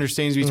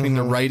misunderstandings between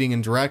the writing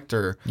and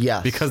director.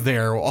 Yes, because they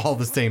are all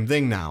the same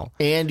thing now.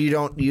 And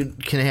you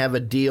can have a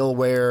deal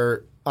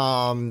where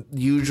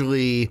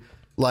usually.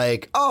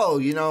 Like, oh,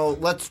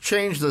 let's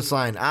change this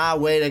line.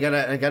 Wait, I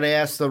gotta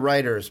ask the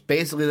writers.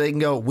 Basically, they can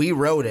go, we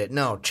wrote it.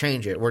 No,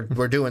 change it.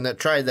 We're doing that.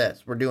 Try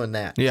this. We're doing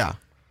that. Yeah,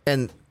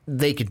 and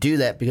they could do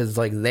that because it's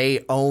like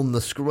they own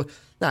the script.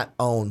 Not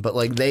own, but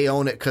like they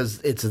own it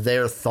because it's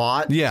their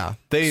thought. Yeah,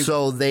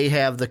 so they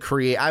have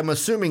the I'm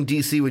assuming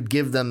DC would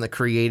give them the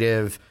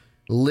creative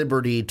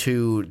liberty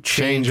to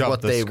change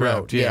what they script,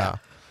 wrote. Yeah,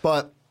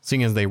 but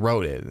seeing as they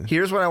wrote it,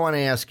 here's what I want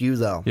to ask you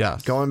though.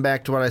 Yes, going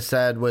back to what I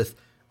said with.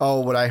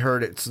 Oh, what I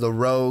heard, it's the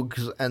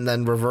Rogues and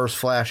then Reverse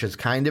Flash is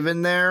kind of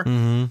in there.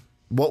 Mm-hmm.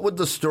 What would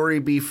the story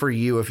be for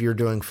you if you're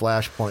doing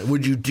Flashpoint?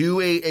 Would you do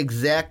a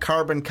exact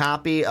carbon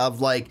copy of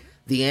like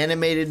the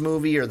animated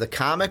movie or the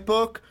comic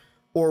book?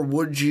 Or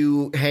would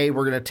you, hey,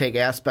 we're going to take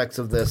aspects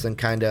of this and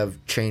kind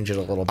of change it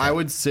a little bit? I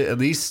would say at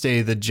least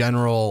stay the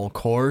general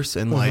course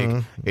and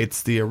like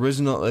it's the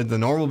original, the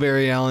normal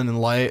Barry Allen and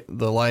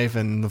the life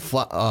and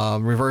the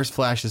Reverse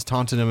Flash has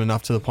taunted him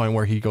enough to the point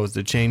where he goes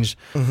to change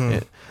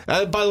it.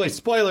 By the way,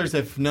 spoilers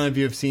if none of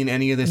you have seen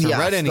any of this or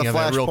read any of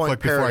it real quick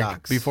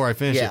before I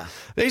finish it.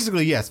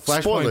 Basically, yes,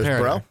 Flashpoint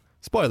Paradox.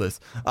 Spoilers.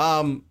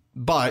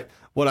 But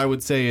what I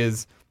would say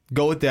is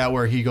go with that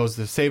where he goes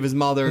to save his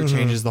mother,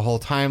 changes the whole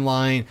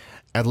timeline.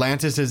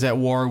 Atlantis is at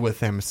war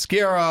with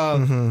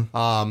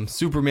Themyscira.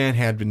 Superman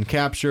had been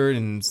captured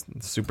and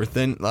super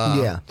thin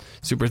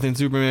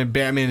Superman.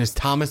 Batman is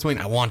Thomas Wayne.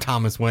 I want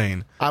Thomas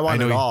Wayne. I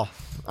want it all.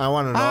 I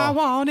want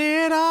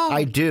it all.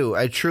 I do.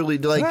 I truly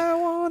do. Like, I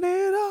want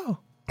it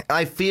all.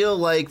 I feel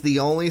like the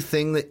only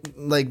thing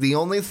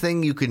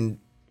you can,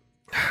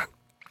 I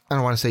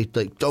don't want to say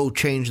like, oh,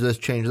 change this,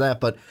 change that,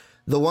 but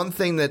the one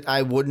thing that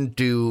I wouldn't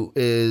do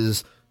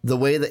is the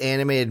way the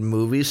animated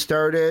movie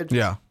started.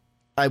 Yeah.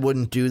 I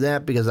wouldn't do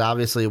that because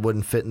obviously it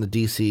wouldn't fit in the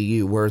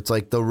DCU where it's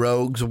like the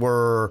Rogues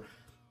were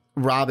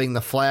robbing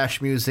the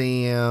Flash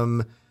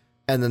Museum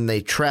and then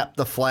they trapped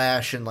the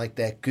Flash in like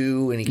that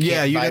goo and he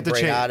can't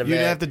vibrate out of it.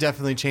 You'd have to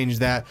definitely change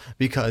that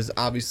because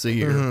obviously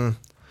you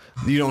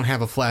don't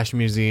have a Flash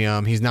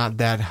Museum. He's not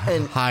that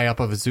high up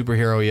of a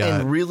superhero yet.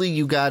 And really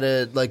you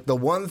gotta, like the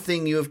one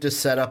thing you have to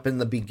set up in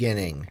the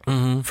beginning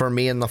for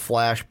me in the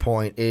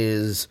Flashpoint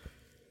is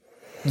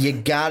you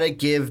gotta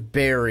give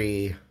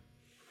Barry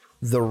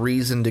the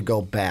reason to go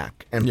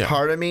back. And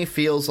part of me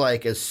feels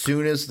like as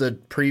soon as the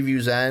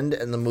previews end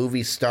and the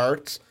movie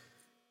starts,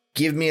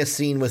 give me a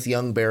scene with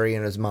young Barry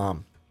and his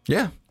mom.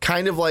 Yeah.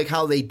 Kind of like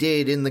how they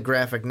did in the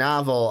graphic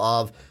novel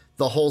of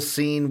the whole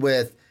scene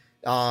with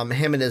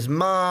him and his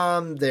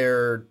mom.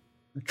 They're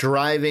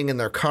driving and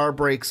their car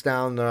breaks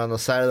down. They're on the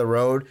side of the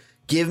road.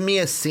 Give me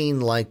a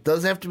scene like,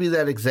 doesn't have to be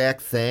that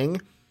exact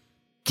thing.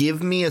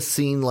 Give me a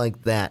scene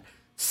like that.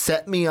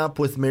 Set me up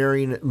with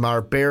Barry and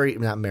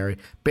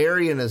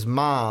his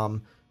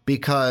mom,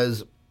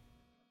 because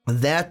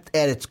that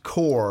at its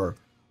core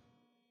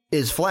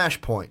is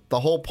Flashpoint. The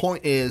whole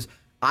point is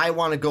I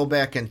want to go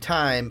back in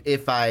time.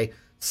 If I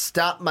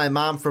stop my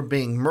mom from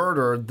being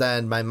murdered,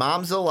 then my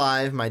mom's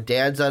alive, my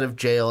dad's out of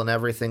jail, and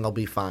everything will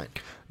be fine.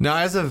 Now,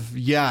 as of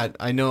yet,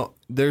 I know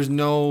there's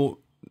no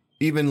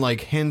even like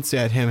hints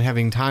at him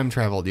having time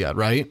traveled yet,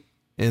 right?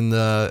 In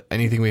the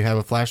anything we have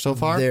with Flash so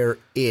far? There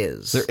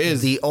is.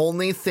 The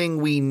only thing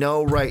we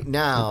know right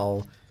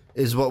now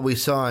is what we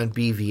saw in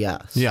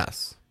BVS.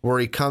 Yes. Where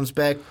he comes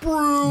back,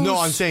 Bruce. No,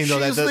 I'm saying though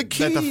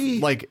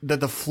that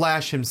the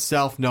Flash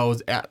himself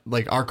knows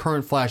our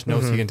current Flash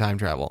knows he can time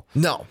travel.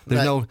 No.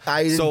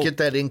 I didn't get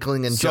that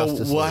inkling in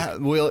Justice League.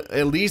 Well,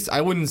 at least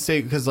I wouldn't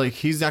say, because like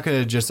he's not going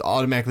to just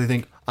automatically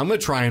think I'm going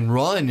to try and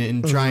run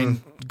and try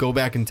and go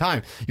back in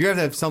time. You have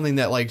to have something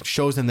that like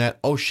shows him that,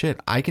 oh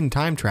shit, I can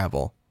time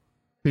travel.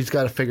 He's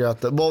got to figure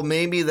out well,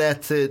 maybe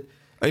that's it.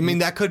 I mean,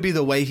 that could be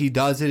the way he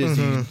does it, is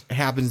he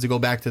happens to go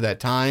back to that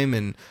time.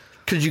 And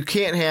because you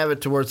can't have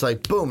it to where it's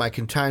like, boom, I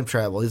can time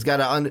travel. He's got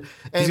to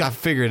he's got to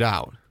figure it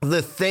out.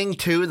 The thing,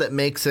 too, that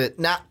makes it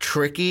not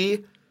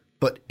tricky,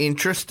 but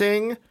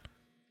interesting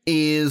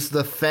is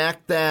the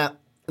fact that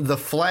the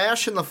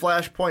Flash and the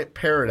Flashpoint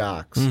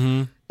paradox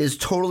is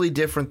totally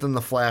different than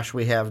the Flash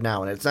we have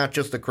now. And it's not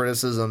just the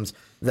criticisms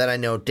that I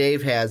know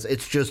Dave has.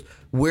 It's just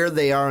where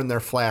they are in their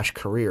Flash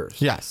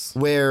careers. Yes.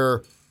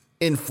 Where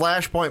in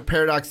Flashpoint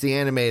Paradox, the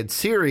animated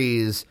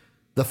series,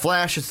 the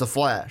Flash is the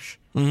Flash.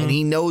 And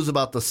he knows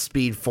about the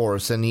Speed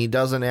Force, and he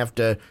doesn't have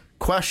to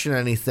question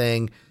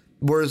anything.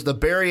 Whereas the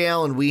Barry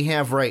Allen we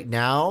have right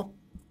now,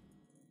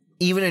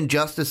 even in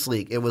Justice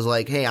League, it was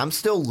like, hey, I'm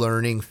still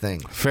learning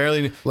things.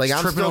 Fairly, like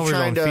I'm still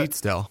trying to feet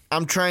still.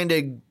 I'm trying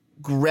to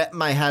wrap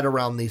my head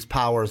around these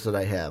powers that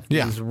I have.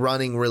 Yeah. These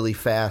running really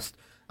fast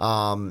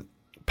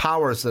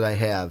powers that I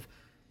have.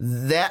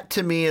 That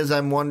to me is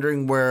I'm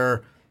wondering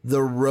where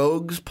the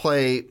Rogues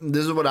play.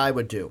 This is what I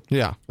would do.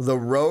 Yeah. The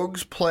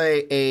Rogues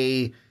play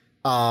a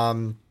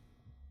part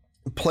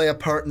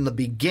in the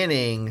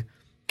beginning,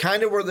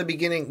 kind of where the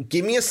beginning.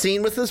 Give me a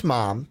scene with his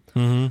mom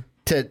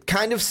to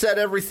kind of set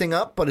everything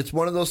up, but it's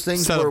one of those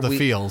things where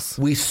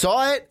we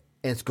saw it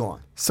and it's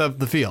gone. Set up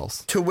the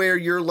feels. To where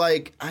you're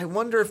like, I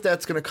wonder if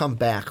that's going to come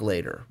back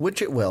later,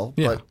 which it will.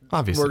 Yeah, but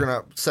obviously. We're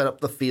going to set up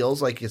the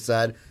feels, like you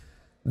said.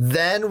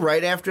 Then,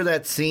 right after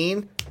that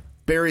scene,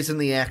 Barry's in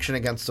the action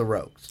against the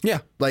Rogues. Yeah.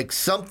 Like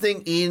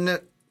something in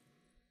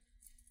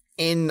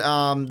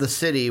the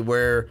city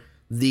where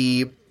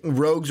the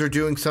Rogues are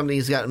doing something.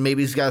 He's got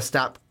to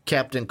stop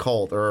Captain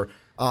Cold or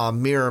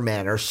Mirror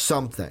Man or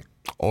something.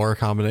 Or a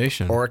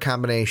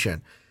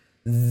combination.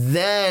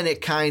 Then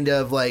it kind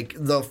of like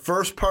the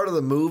first part of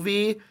the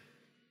movie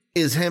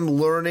is him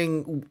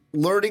learning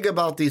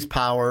about these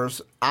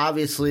powers.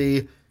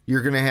 Obviously,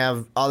 you're going to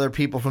have other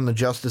people from the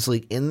Justice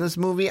League in this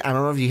movie. I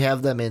don't know if you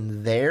have them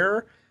in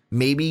there.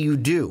 Maybe you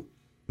do.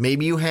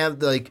 Maybe you have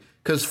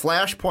because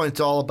Flashpoint's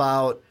all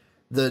about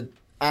the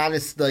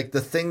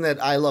thing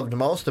that I loved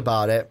most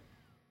about it.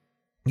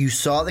 You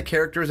saw the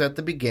characters at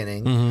the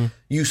beginning.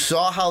 You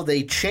saw how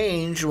they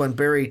changed when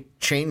Barry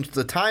changed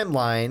the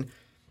timeline.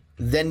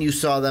 Then you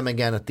saw them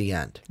again at the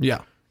end.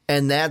 Yeah.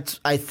 And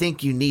I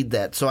think you need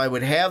that. So I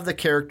would have the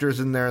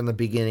characters in there in the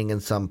beginning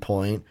at some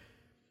point.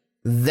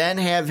 Then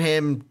have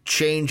him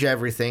change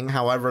everything.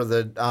 However,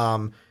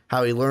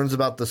 how he learns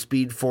about the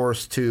Speed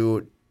Force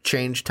to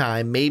change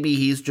time. Maybe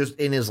he's just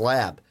in his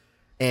lab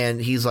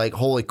and he's like,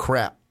 holy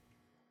crap.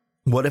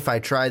 What if I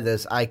try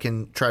this? I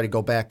can try to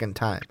go back in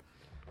time.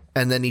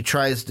 And then he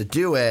tries to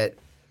do it.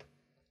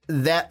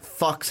 That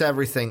fucks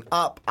everything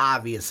up,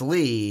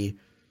 obviously.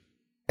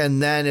 And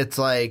then it's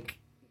like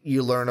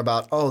you learn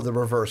about, the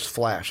Reverse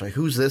Flash. Like,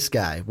 who's this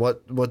guy?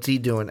 What's he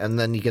doing? And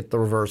then you get the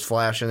Reverse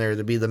Flash in there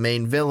to be the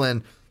main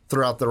villain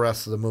throughout the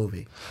rest of the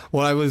movie.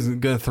 What I was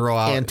going to throw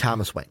out. And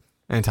Thomas Wayne.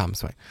 What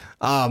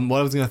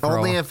I was going to throw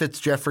only if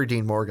it's Jeffrey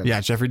Dean Morgan. Yeah,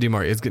 Jeffrey Dean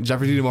Morgan. It's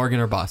Jeffrey Dean Morgan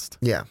or bust.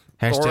 Yeah.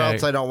 Or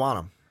else I don't want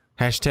him.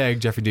 Hashtag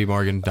Jeffrey D.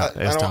 Morgan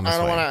as Thomas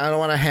Wayne. I don't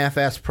want a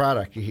half-assed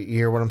product. You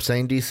hear what I'm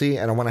saying,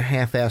 DC? I don't want a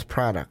half-assed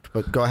product.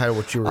 But go ahead with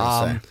what you were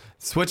going to say.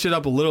 Switch it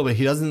up a little bit.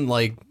 He doesn't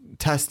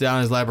test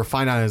down his lab or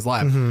find out in his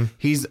lab.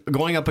 He's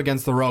going up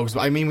against the Rogues.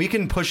 I mean, we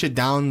can push it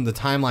down the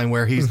timeline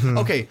where he's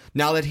okay.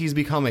 Now that he's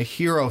become a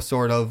hero,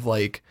 sort of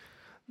now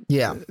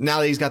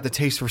that he's got the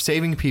taste for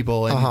saving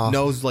people and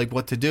knows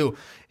what to do.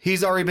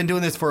 He's already been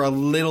doing this for a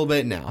little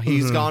bit now.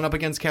 He's gone up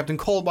against Captain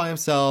Cold by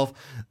himself,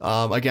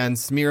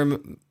 against Mirror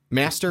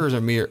Master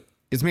or Mirror.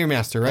 It's Mirror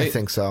Master, right? I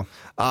think so.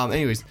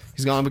 Anyways,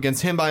 he's gone up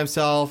against him by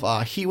himself.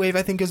 Heatwave,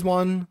 I think, is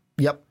one.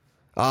 Yep.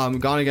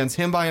 Gone against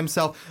him by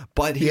himself,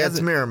 but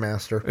it's Mirror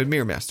Master.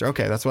 Mirror Master.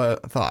 Okay, that's what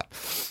I thought.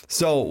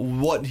 So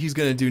what he's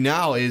going to do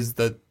now is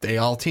that they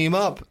all team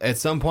up. At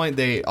some point,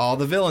 all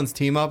the villains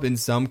team up in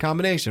some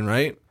combination,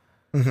 right?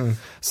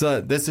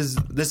 So this is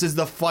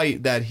the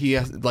fight that he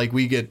has,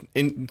 we get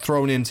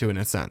thrown into in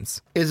a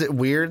sense. Is it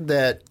weird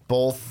that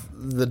both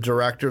the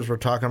directors we're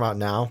talking about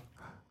now,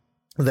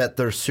 that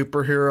their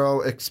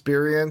superhero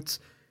experience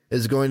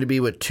is going to be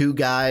with two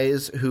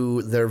guys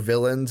who their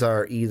villains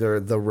are either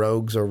the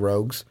Rogues or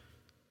Rogues?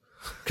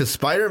 Because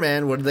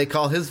Spider-Man, what do they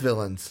call his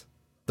villains?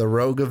 The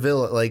Rogue of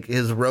villain,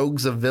 his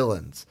Rogues of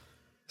villains.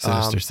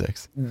 Sinister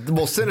Six.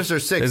 Well, Sinister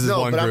Six,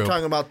 no, but I'm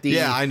talking about the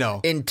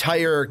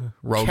entire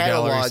Rogue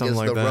catalog is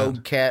the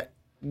Rogue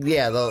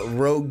the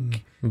Rogue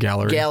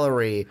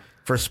Gallery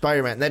for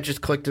Spider-Man. That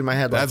just clicked in my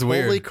head. That's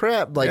weird. Holy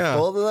crap.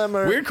 Both of them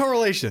are... Weird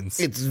correlations.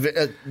 It's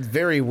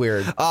very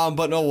weird.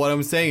 But no, what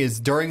I'm saying is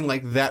during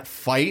that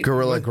fight...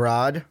 Gorilla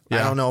Grodd. Yeah.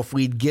 I don't know if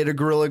we'd get a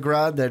Gorilla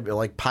Grodd. That'd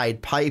be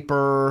Pied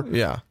Piper.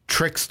 Yeah.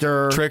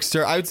 Trickster.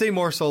 I would say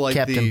more so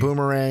Captain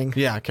Boomerang.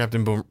 Yeah,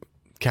 Captain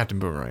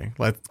Boomerang.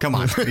 Come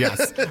on.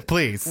 Yes,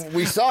 please.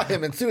 We saw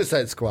him in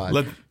Suicide Squad.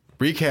 Let's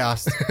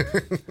recast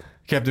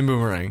Captain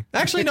Boomerang.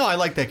 Actually, no, I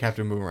like that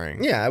Captain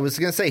Boomerang. Yeah, I was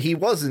going to say he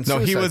was in Suicide Squad.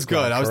 No, he was good.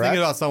 Correct? I was thinking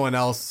about someone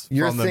else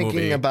You're from the movie. You're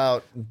thinking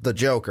about the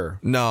Joker.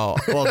 No,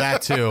 well,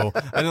 that too.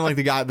 I didn't like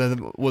the guy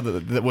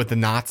with the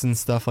knots and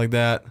stuff like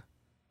that.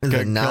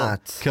 The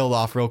knots. Killed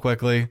off real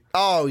quickly.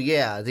 Oh,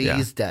 yeah.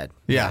 He's dead.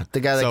 Yeah. The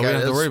guy that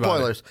got his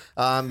spoilers.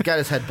 Got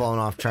his head blown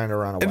off trying to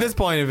run away. At this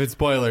point, if it's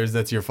spoilers,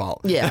 that's your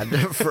fault. Yeah.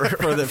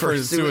 For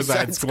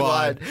Suicide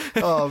Squad.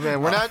 Oh,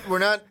 man. We're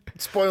not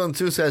spoiling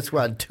Suicide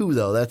Squad 2,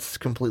 though. That's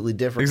completely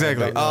different.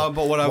 Exactly. But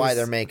why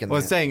they're making what I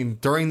was saying,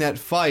 during that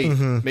fight,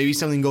 maybe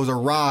something goes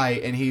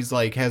awry, and he's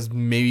like, has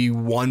maybe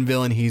one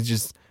villain he's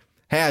just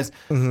has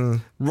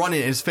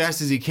running as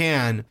fast as he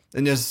can,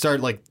 and just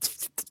start like...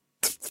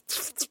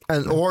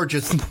 or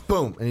just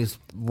boom, and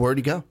where'd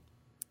he go?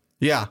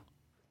 Yeah.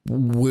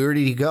 Where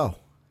did he go?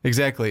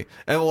 Exactly.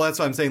 And well, that's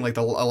what I'm saying, like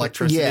the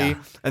electricity,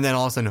 and then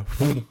all of a sudden,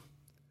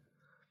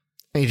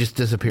 and he just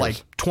disappears.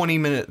 Like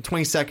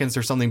 20 seconds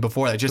or something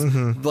before that. Just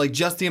like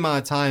just the amount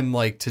of time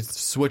like to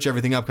switch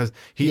everything up, because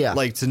he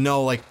like to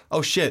know like,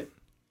 oh shit,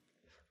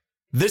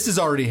 this has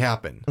already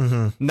happened.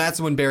 And that's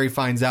when Barry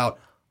finds out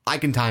I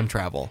can time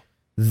travel.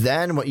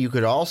 Then what you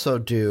could also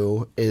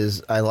do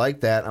is, I like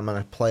that. I'm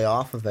going to play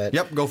off of it.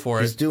 Yep, go for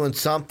it. He's doing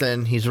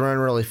something. He's running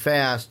really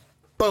fast.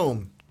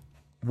 Boom.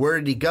 Where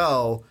did he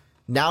go?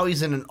 Now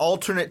he's in an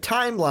alternate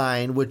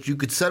timeline, which you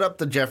could set up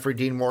the Jeffrey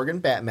Dean Morgan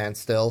Batman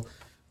still.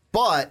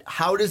 But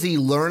how does he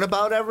learn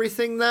about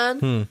everything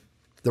then?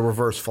 The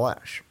Reverse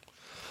Flash.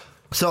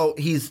 So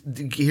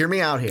hear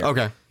me out here.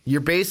 Okay.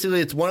 You're basically,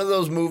 it's one of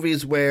those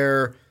movies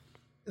where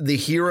the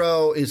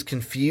hero is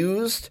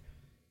confused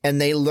and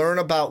they learn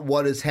about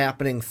what is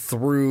happening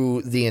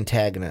through the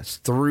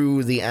antagonist,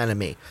 through the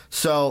enemy.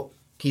 So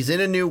he's in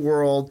a new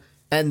world,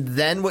 and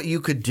then what you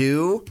could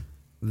do,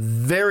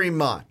 very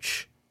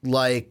much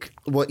like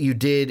what you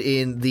did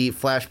in the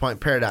Flashpoint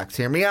Paradox.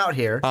 Hear me out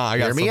here. I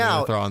got something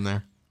to throw on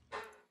there.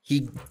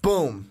 He,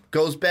 boom,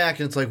 goes back,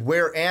 and it's like,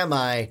 where am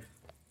I?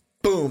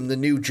 Boom, the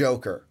new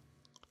Joker.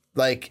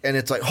 Like, and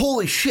it's like,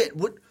 holy shit,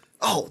 what?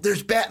 Oh,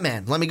 there's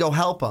Batman. Let me go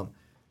help him.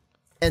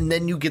 And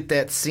then you get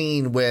that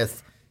scene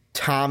with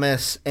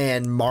Thomas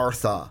and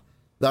Martha.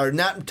 Or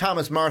not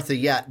Thomas, Martha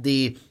yet.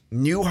 The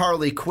new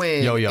Harley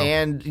Quinn. Yo-Yo.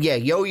 And,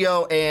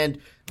 Yo-Yo and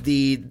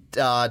the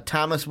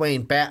Thomas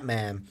Wayne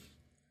Batman.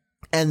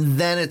 And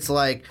then it's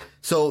like,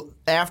 so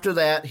after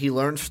that, he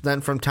learns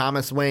then from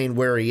Thomas Wayne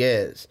where he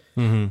is.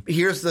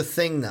 Here's the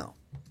thing, though.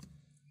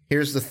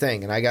 Here's the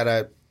thing, and I got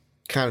to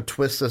kind of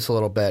twist this a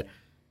little bit.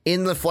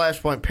 In the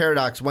Flashpoint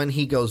Paradox, when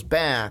he goes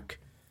back,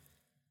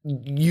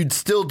 you'd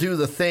still do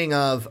the thing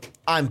of,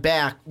 I'm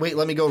back. Wait,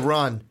 let me go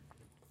run.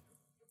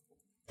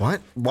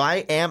 What?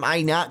 Why am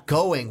I not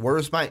going?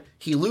 Where's my...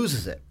 He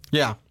loses it.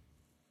 Yeah.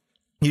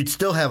 You'd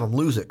still have him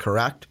lose it,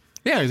 correct?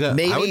 Yeah,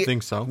 exactly. I would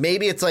think so.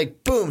 Maybe it's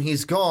like, boom,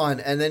 he's gone,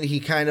 and then he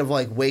kind of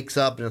like wakes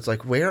up, and it's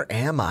like, where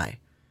am I?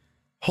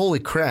 Holy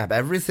crap,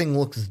 everything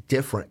looks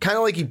different. Kind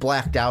of like he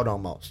blacked out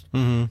almost,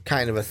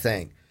 kind of a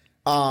thing.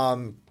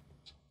 But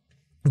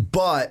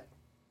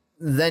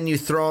then you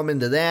throw him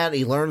into that.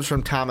 He learns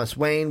from Thomas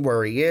Wayne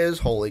where he is.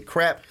 Holy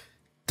crap.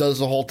 Does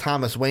the whole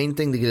Thomas Wayne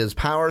thing to get his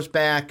powers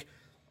back.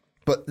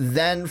 But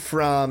then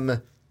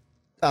from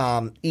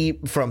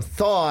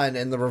Thawne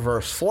and the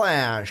Reverse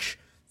Flash,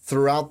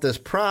 throughout this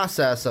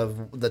process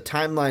of the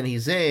timeline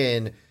he's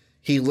in,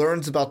 he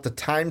learns about the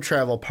time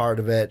travel part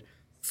of it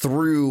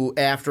through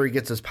after he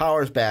gets his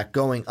powers back,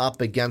 going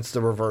up against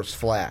the Reverse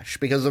Flash.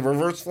 Because the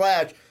Reverse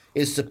Flash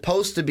is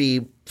supposed to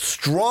be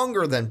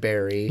stronger than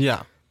Barry.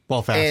 Yeah.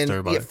 Well,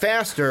 faster. But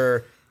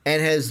faster,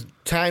 and has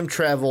time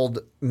traveled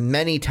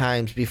many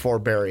times before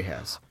Barry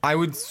has. I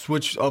would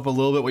switch up a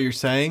little bit what you're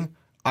saying.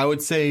 I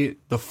would say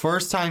the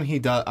first time he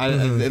does,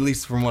 at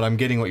least from what I'm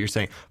getting what you're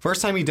saying,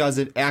 first time he does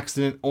it,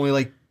 accident, only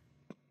like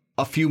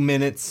a few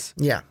minutes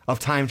of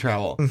time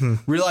travel.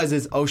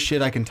 Realizes, oh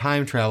shit, I can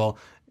time travel.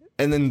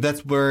 And then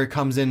that's where it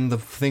comes in the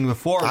thing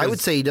before. I would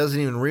say he doesn't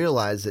even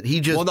realize it. He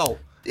just... Well, no.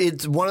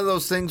 It's one of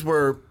those things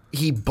where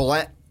he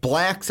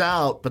blacks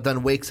out, but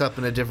then wakes up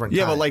in a different time.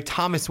 Yeah, but like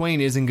Thomas Wayne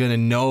isn't going to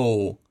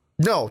know.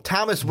 No,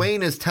 Thomas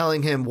Wayne is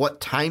telling him what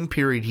time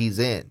period he's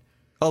in.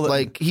 Oh,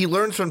 like, he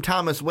learns from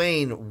Thomas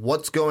Wayne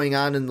what's going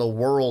on in the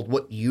world,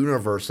 what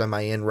universe am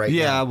I in now.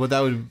 Yeah, but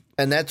that would...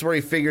 And that's where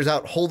he figures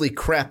out, holy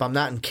crap, I'm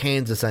not in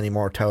Kansas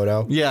anymore,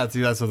 Toto. Yeah,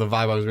 see, that's what the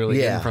vibe I was really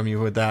getting from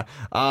you with that.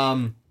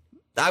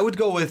 I would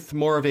go with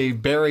more of a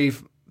Barry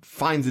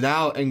finds it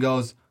out and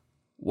goes,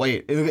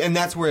 wait. And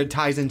that's where it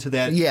ties into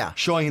that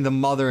showing the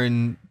mother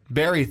and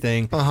Barry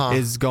thing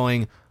is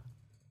going,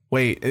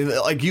 wait.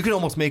 Like, you can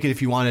almost make it,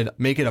 if you wanted,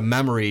 make it a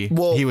memory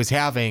he was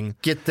having.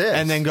 Get this.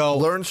 And then go.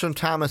 Learns from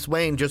Thomas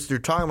Wayne just through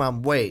talking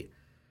about, wait,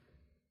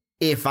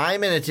 if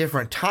I'm in a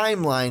different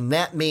timeline,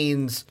 that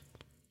means...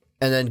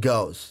 And then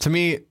goes to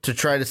me to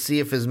try to see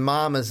if his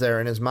mom is there,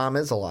 and his mom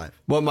is alive.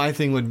 Well, my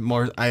thing would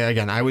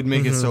I would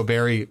make it so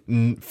Barry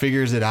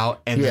figures it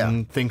out and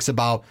then thinks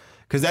about,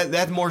 because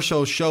that more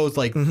shows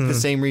like the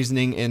same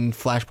reasoning in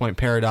Flashpoint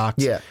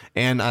Paradox. Yeah,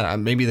 and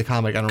maybe the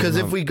comic. I don't know. Because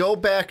if we go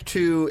back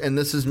to, and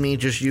this is me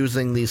just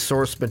using the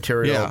source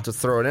material to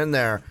throw it in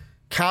there,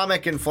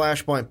 comic in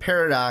Flashpoint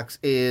Paradox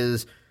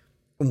is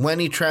when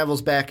he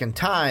travels back in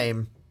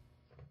time,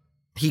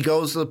 he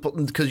goes to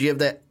because you have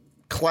that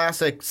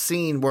classic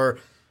scene where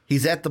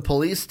he's at the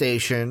police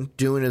station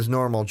doing his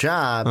normal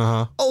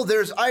job. Oh,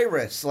 there's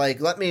Iris.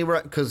 Like, let me...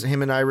 Because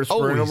him and Iris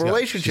were in a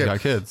relationship. She's got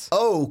kids.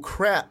 Oh,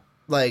 crap.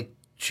 Like,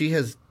 she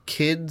has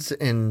kids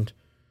and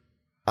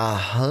a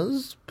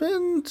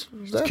husband?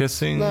 That's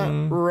kissing.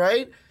 Not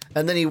right.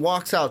 And then he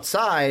walks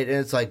outside, and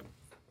it's like,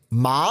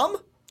 Mom?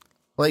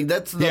 Like,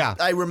 that's the...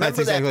 I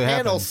remember that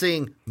panel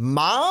seeing,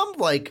 Mom?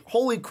 Like,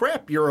 holy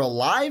crap, you're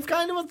alive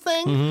kind of a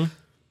thing? Mm-hmm.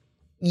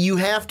 You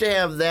have to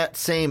have that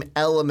same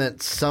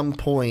element some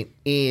point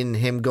in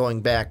him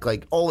going back,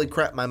 like, holy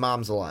crap, my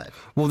mom's alive.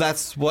 Well,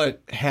 that's what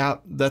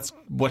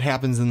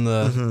happens in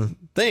the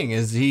thing,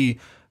 is he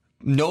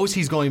knows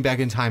he's going back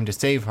in time to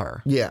save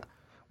her. Yeah.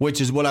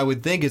 Which is what I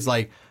would think is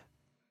like...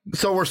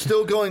 So we're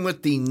still going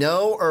with the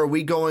no, or are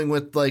we going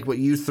with, like, what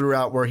you threw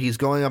out where he's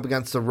going up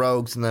against the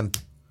rogues and then,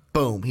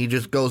 boom, he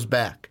just goes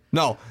back?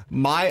 No,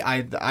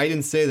 I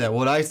didn't say that.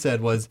 What I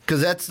said was...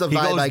 Because that's the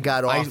vibe I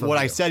got off of what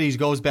I said, he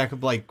goes back,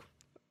 like...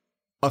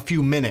 a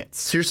few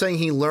minutes. So you're saying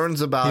he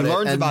learns about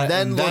it and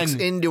then looks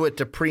into it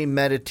to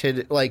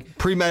premeditate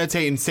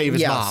and save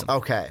his mom.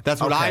 Okay. That's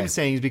what I'm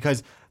saying, is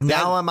because...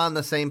 Now I'm on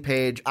the same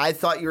page. I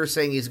thought you were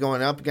saying he's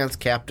going up against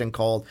Captain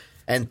Cold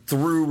and trying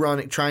to run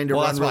really fast.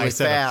 Well, that's why I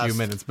said a few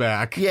minutes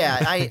back. Yeah,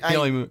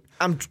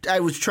 I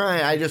was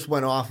trying. I just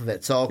went off of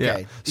it. So okay.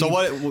 Yeah.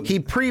 So he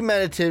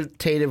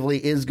premeditatively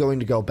is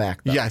going to go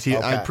back, though. Yes,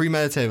 I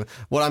premeditated.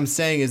 What I'm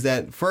saying is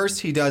that first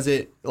he does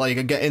it like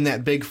in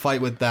that big fight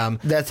with them.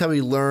 That's how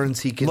he learns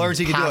he can do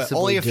it.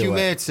 Only a few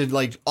minutes to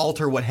like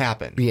alter what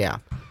happened. Yeah,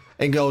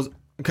 and goes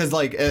because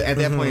like at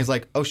that point he's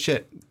like, oh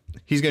shit.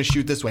 He's going to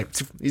shoot this way.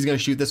 He's going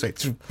to shoot this way.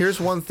 Here's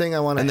one thing I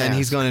want to ask. And then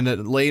he's going to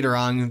later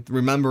on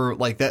remember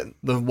like that.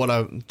 Real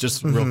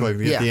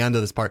quick at the end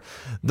of this part,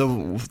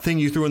 the thing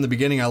you threw in the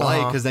beginning I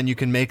like, because then you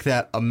can make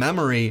that a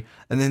memory,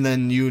 and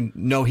then you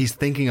know he's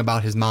thinking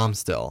about his mom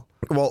still.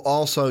 Well,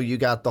 also you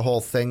got the whole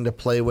thing to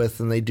play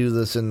with, and they do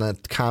this in the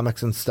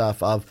comics and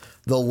stuff. Of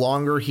the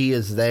longer he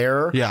is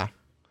there,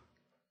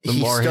 the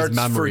more starts his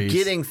memories.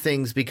 Forgetting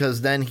things,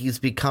 because then he's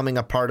becoming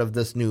a part of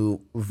this new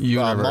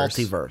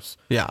multiverse.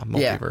 Yeah,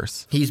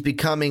 multiverse. Yeah. He's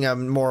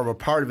becoming more of a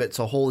part of it.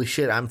 So holy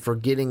shit, I'm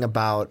forgetting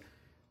about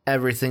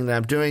everything that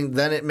I'm doing.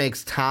 Then it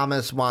makes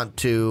Thomas want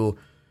to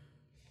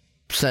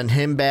send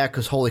him back,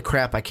 because holy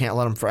crap, I can't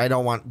let him. I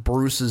don't want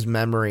Bruce's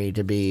memory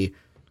to be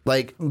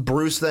like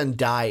Bruce. Then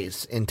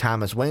dies in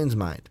Thomas Wayne's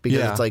mind, because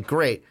it's like,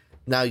 great,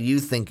 now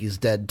you think he's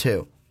dead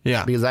too.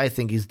 Yeah. Because I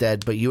think he's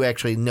dead, but you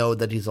actually know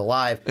that he's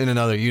alive. In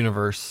another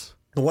universe.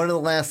 One of the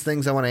last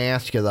things I want to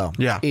ask you, though,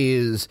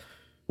 is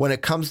when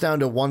it comes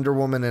down to Wonder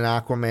Woman and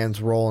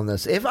Aquaman's role in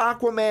this, if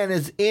Aquaman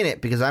is in it,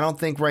 because I don't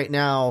think right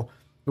now,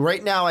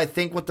 I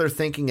think what they're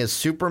thinking is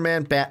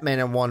Superman, Batman,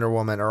 and Wonder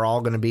Woman are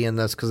all going to be in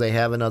this because they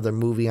have another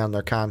movie on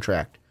their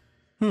contract.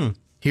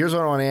 Here's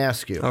what I want to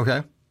ask you.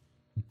 Okay.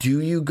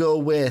 Do you go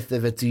with,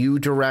 if it's you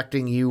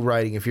directing, you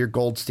writing, if you're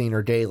Goldstein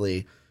or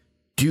Daly,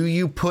 do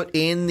you put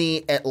in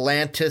the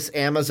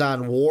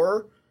Atlantis-Amazon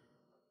war,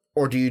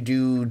 or do you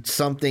do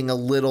something a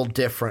little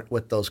different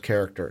with those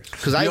characters?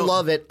 Because I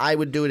love it. I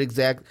would do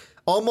it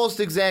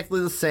almost exactly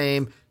the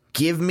same.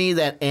 Give me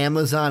that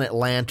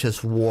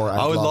Amazon-Atlantis war.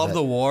 I would love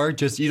the war.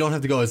 Just you don't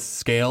have to go as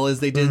scale as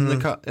they did in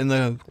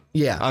the.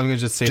 Yeah, I'm gonna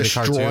just say the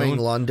cartoon. Destroying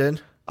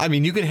London. I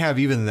mean, you can have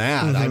even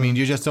that. I mean,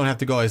 you just don't have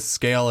to go as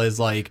scale as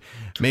like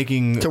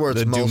making to where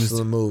it's most of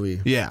the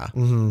movie. Yeah.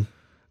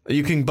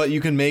 You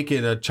can make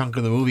it a chunk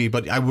of the movie,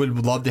 but I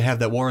would love to have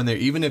that war in there,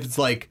 even if it's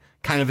like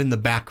kind of in the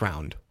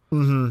background.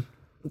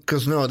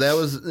 Because that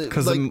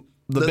was like,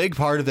 the big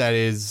part of that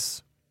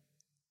is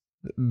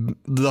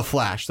the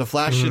Flash. The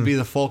Flash should be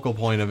the focal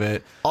point of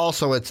it.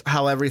 Also, it's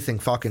how everything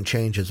fucking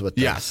changes with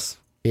this. Yes.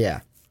 Yeah.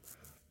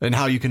 And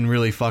how you can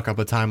really fuck up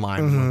a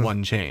timeline with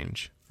one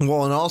change.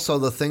 Well, and also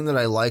the thing that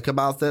I like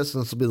about this,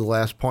 and this will be the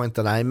last point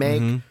that I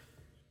make,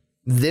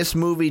 this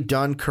movie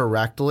done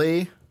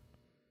correctly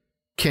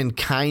can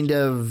kind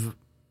of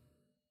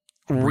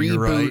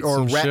reboot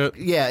or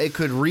it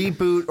could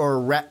reboot or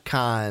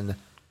retcon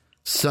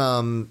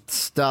some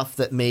stuff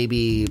that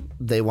maybe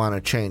they want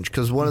to change.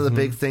 Because one of the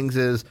big things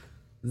is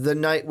the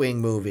Nightwing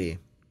movie.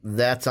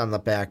 That's on the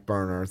back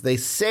burner. They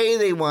say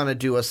they want to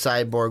do a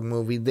Cyborg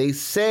movie. They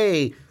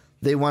say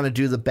they want to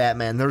do the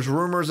Batman. There's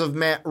rumors of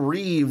Matt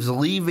Reeves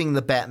leaving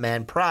the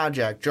Batman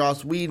project.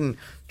 Joss Whedon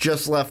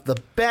just left the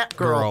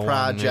Batgirl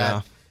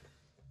project.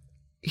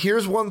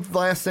 Here's one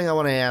last thing I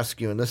want to ask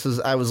you, and this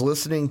is, I was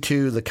listening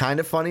to the Kind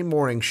of Funny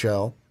morning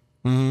show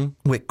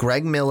with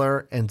Greg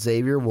Miller and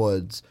Xavier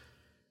Woods,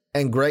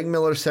 and Greg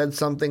Miller said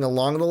something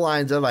along the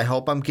lines of, I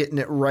hope I'm getting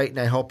it right,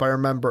 and I hope I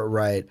remember it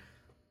right,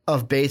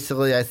 of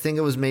basically, I think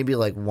it was maybe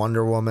like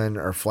Wonder Woman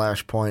or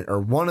Flashpoint or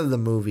one of the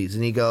movies,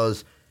 and he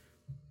goes,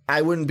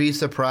 I wouldn't be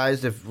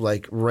surprised if,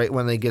 like, right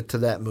when they get to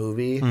that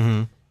movie,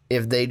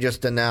 if they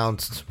just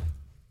announced,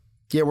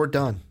 yeah, we're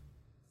done.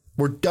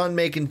 We're done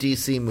making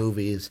DC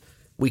movies.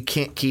 We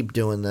can't keep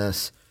doing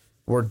this.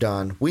 We're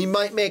done. We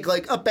might make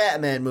like a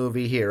Batman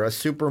movie here, a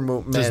Superman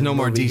movie. There's no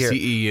more DCEU.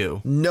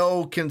 Here.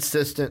 No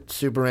consistent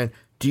Superman.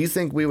 Do you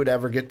think we would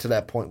ever get to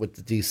that point with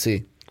the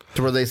DC?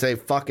 To where they say,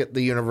 fuck it,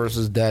 the universe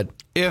is dead?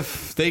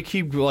 If they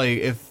keep, like,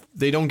 if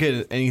they don't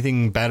get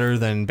anything better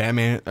than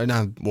Batman,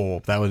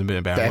 that would have been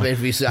a bad Batman one.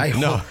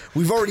 v. No.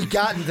 We've already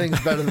gotten things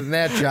better than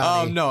that,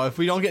 Johnny. No, if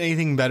we don't get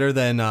anything better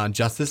than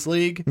Justice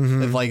League,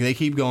 if like they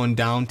keep going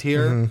down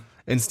tier,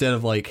 instead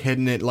of like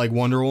hitting it like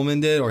Wonder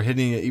Woman did or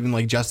hitting it even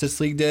like Justice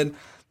League did,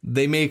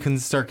 they may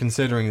start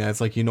considering that.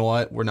 It's like, you know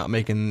what? We're not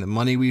making the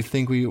money we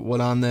think we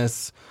would on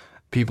this.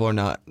 People are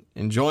not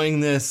enjoying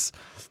this.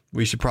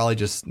 We should probably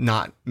just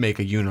not make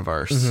a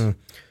universe.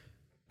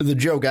 Mm-hmm. The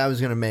joke I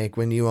was going to make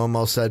when you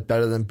almost said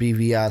better than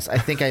BVS, I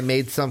think I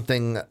made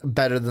something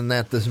better than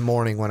that this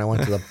morning when I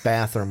went to the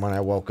bathroom when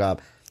I woke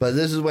up. But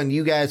this is when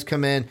you guys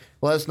come in.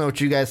 Let us know what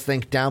you guys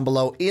think down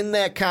below in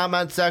that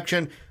comment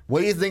section. What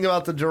do you think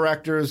about the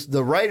directors,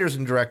 the writers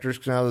and directors,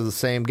 because now they're the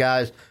same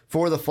guys,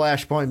 for the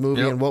Flashpoint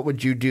movie, and what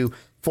would you do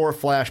for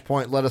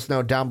Flashpoint? Let us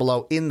know down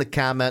below in the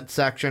comment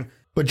section.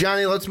 But,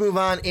 Johnny, let's move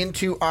on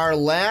into our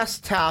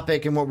last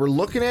topic, and what we're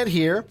looking at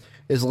here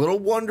is a little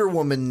Wonder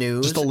Woman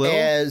news. Just a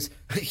little?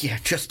 Yeah,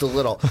 just a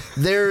little.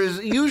 There's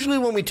usually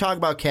when we talk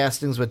about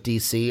castings with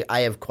DC,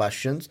 I have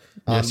questions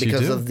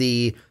because of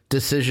the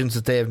decisions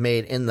that they have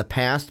made in the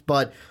past,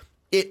 but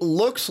it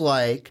looks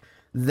like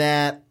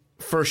that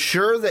for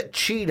sure that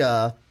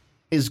Cheetah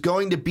is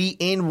going to be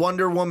in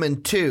Wonder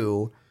Woman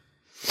 2,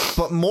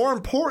 but more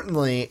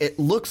importantly, it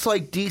looks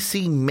like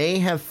DC may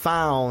have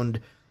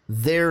found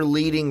their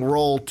leading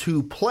role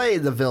to play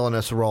the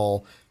villainous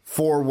role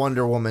for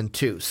Wonder Woman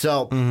 2.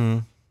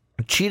 So,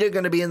 Cheetah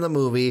going to be in the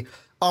movie.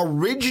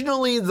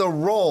 Originally, the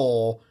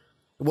role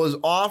was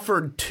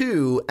offered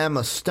to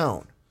Emma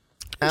Stone.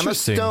 Emma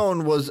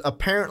Stone was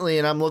apparently,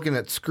 and I'm looking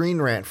at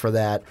Screen Rant for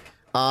that,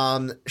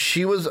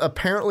 she was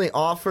apparently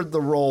offered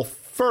the role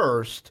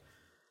first.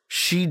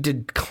 She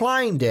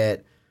declined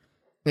it,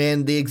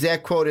 and the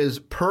exact quote is,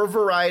 per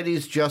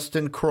Variety's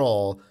Justin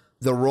Kroll,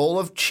 the role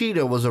of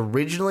Cheetah was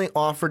originally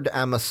offered to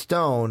Emma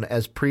Stone,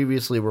 as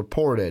previously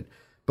reported.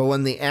 But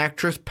when the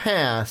actress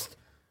passed,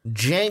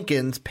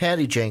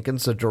 Patty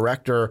Jenkins, the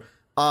director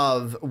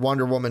of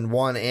Wonder Woman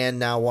 1 and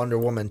now Wonder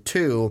Woman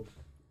 2,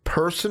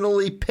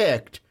 personally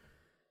picked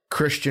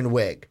Kristen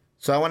Wiig.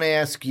 So I want to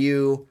ask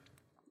you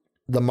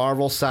the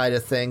Marvel side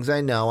of things. I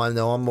know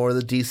I'm more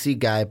the DC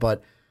guy,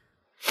 but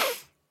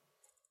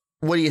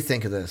what do you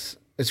think of this?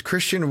 Is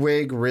Kristen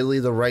Wiig really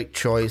the right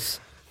choice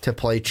to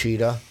play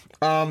Cheetah?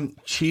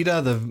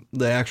 Cheetah,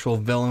 the actual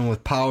villain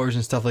with powers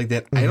and stuff like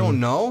that, I don't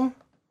know.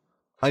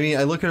 I mean,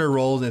 I look at her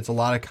roles, and it's a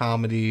lot of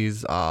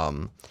comedies.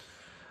 And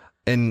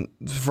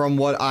from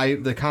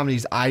the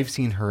comedies I've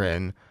seen her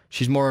in,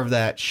 she's more of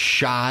that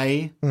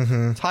shy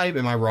type.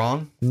 Am I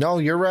wrong? No,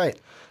 you're right.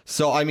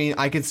 So, I mean,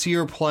 I could see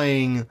her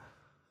playing,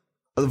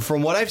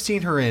 from what I've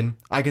seen her in,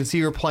 I can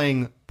see her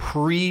playing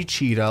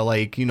pre-Cheetah,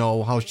 like, you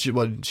know, how she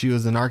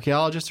was an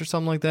archaeologist or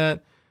something like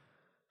that.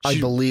 I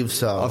believe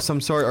so. Of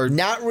some sort. Or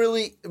not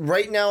really.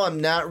 Right now, I'm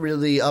not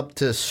really up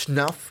to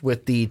snuff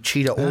with the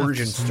Cheetah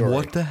origin story.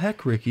 What the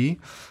heck, Ricky?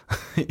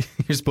 You're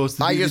supposed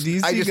to be the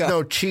DC I just guy.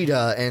 know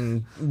Cheetah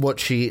and what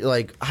she,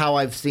 like, how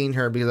I've seen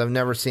her because I've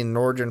never seen an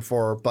origin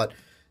for her. But,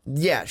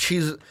 yeah,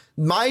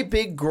 my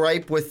big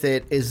gripe with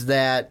it is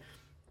that,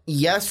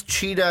 yes,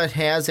 Cheetah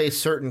has a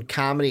certain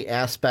comedy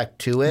aspect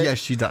to it. Yes,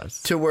 she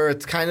does. To where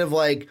it's kind of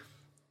like,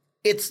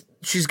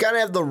 she's got to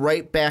have the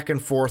right back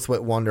and forth with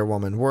Wonder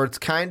Woman, where it's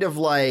kind of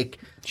like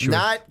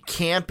not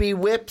campy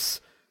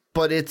whips,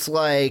 but it's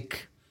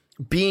like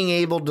being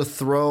able to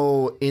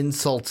throw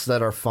insults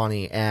that are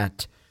funny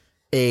at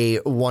a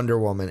Wonder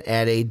Woman,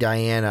 at a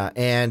Diana.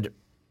 And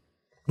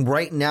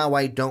right now,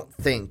 I don't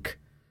think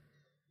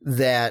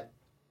that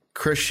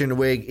Kristen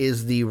Wiig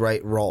is the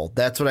right role.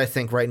 That's what I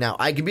think right now.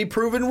 I can be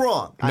proven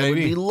wrong.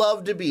 Maybe. I would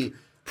love to be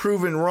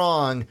proven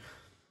wrong.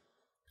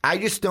 I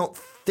just don't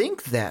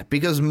think that,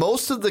 because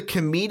most of the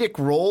comedic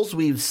roles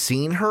we've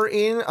seen her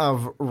in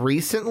of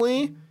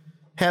recently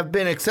have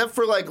been, except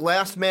for like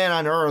Last Man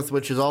on Earth,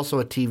 which is also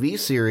a TV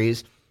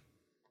series,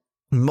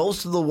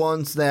 most of the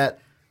ones that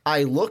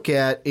I look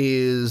at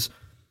is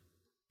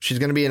she's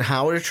going to be in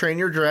How to Train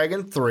Your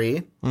Dragon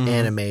 3,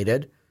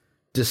 animated,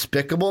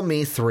 Despicable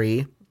Me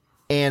 3,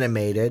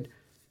 animated,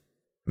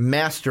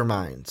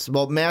 Masterminds.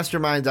 Well,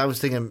 Masterminds, I was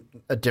thinking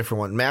a different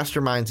one.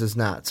 Masterminds is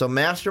not. So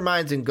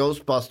Masterminds and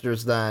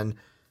Ghostbusters then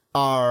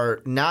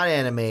are not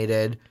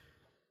animated,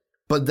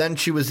 but then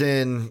she was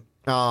in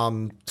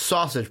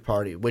Sausage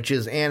Party, which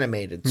is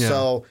animated. Yeah.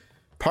 So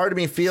part of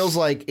me feels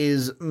like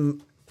is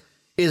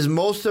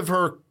most of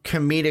her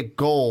comedic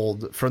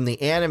gold from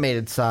the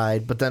animated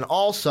side, but then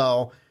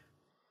also,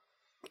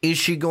 is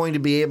she going to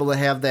be able to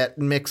have that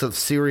mix of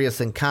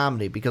serious and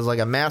comedy? Because like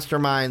a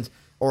Masterminds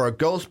or a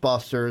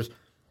Ghostbusters,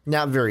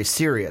 not very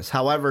serious.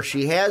 However,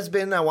 she has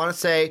been, I want to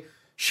say,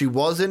 she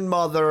was in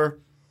Mother,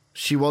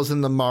 she was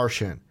in The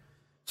Martian.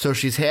 So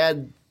she's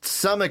had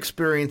some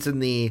experience in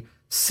the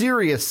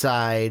serious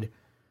side,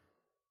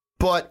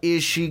 but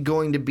is she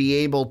going to be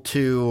able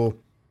to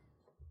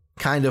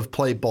kind of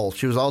play both?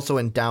 She was also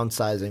in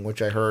Downsizing,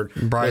 which I heard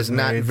was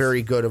not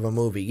very good of a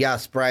movie.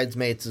 Yes,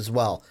 Bridesmaids as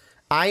well.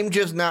 I'm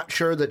just not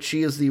sure that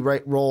she is the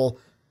right role,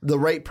 the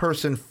right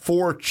person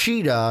for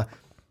Cheetah.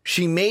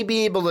 She may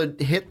be able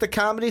to hit the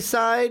comedy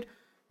side,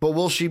 but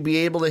will she be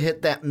able to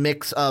hit that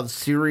mix of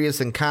serious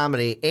and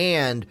comedy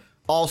and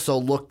also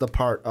look the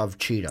part of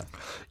Cheetah.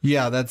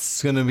 Yeah,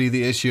 that's going to be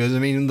the issue. I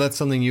mean, that's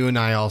something you and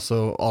I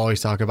also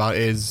always talk about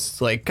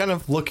is like kind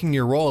of looking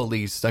your role at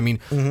least. I mean,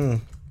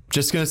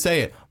 just going to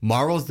say it.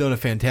 Marvel's done a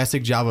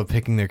fantastic job of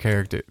picking their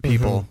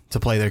people to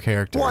play their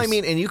characters. Well, I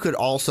mean, and you could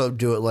also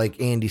do it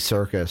like Andy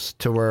Serkis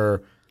to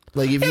where,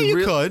 like, if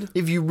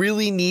if you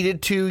really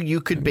needed to, you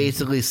could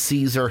basically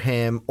Caesar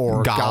him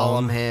or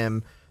Gollum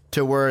him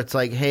to where it's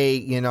like, hey,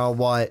 you know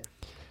what?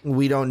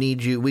 We don't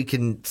need you. We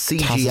can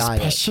CGI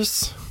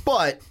it.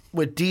 But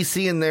with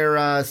DC and their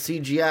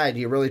CGI, do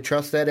you really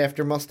trust that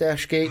after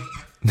Mustache Gate?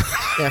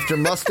 After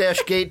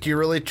Mustache Gate, do you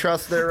really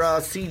trust their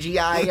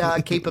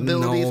CGI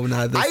capabilities? No,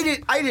 not this.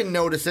 I didn't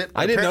notice it.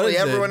 I didn't Apparently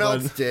notice everyone it,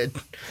 else did.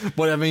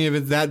 But I mean, if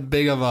it's that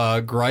big of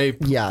a gripe,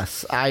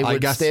 yes, I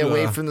would stay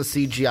away from the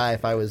CGI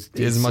if I was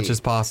DC. As much as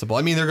possible.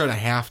 I mean, they're going to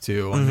have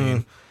to. I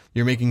mean,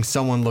 you're making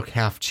someone look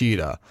half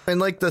Cheetah. And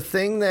like the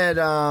thing that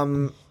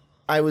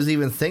I was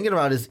even thinking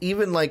about is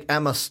even like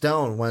Emma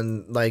Stone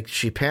when like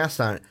she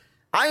passed on it.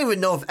 I don't even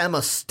know if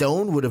Emma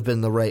Stone would have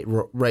been the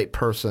right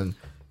person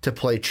to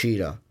play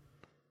Cheetah.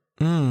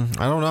 I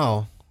don't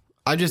know.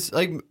 I just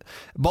like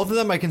both of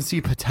them. I can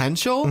see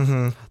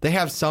potential. They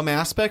have some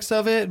aspects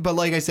of it, but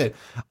like I said,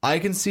 I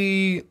can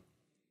see.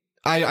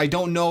 I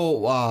don't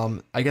know.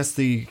 I guess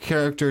the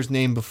character's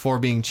name before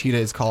being Cheetah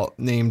is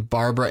named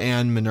Barbara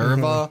Ann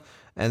Minerva,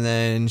 and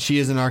then she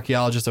is an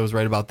archaeologist. I was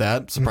right about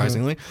that,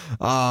 surprisingly.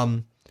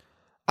 I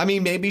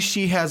mean, maybe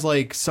she has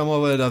like some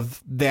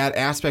of that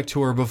aspect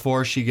to her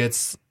before she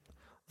gets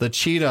the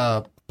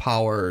Cheetah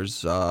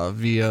powers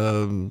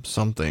via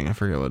something. I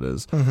forget what it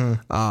is.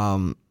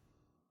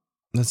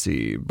 Let's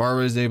see.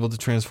 Barbara is able to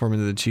transform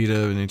into the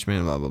Cheetah in each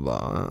man, blah, blah,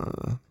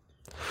 blah.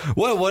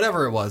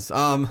 Whatever it was.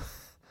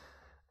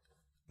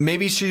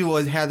 Maybe she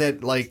had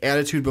that like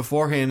attitude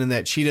beforehand and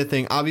that Cheetah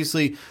thing.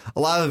 Obviously, a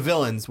lot of the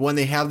villains, when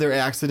they have their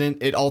accident,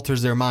 it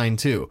alters their mind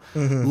too.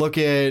 Look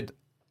at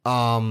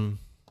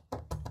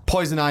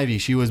Poison Ivy.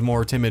 She was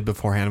more timid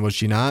beforehand, was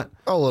she not?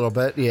 A little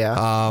bit,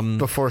 yeah.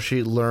 Before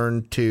she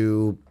learned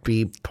to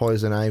be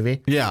Poison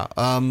Ivy. Yeah.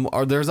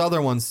 There's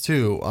other ones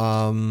too.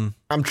 I'm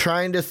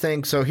trying to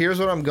think. So here's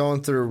what I'm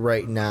going through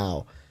right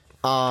now.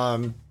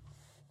 I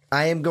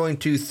am going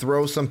to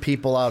throw some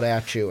people out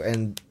at you,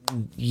 and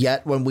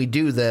yet when we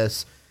do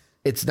this,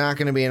 it's not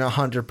going to be an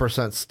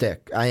 100%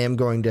 stick. I am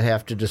going to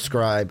have to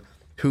describe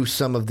who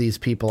some of these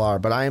people are,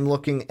 but I am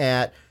looking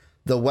at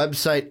the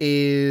website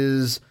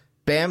is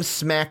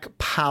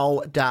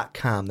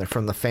bamsmackpow.com. They're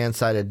from the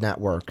Fansided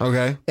Network.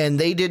 Okay. And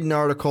they did an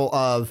article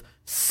of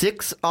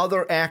 6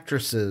 other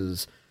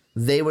actresses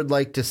they would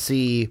like to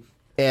see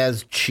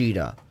as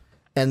Cheetah.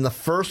 And the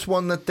first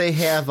one that they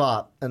have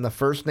up, and the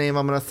first name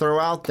I'm going to throw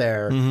out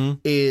there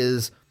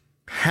is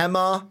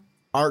Hema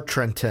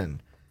Artrenton.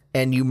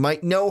 And you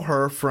might know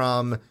her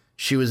from,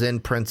 she was in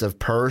Prince of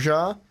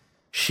Persia.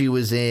 She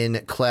was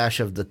in Clash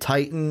of the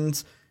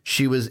Titans.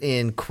 She was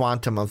in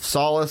Quantum of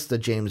Solace, the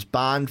James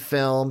Bond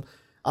film.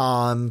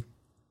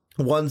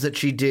 Ones that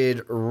she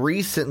did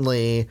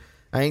recently,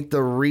 I think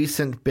the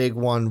recent big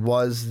one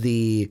was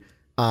the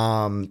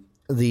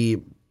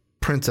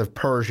Prince of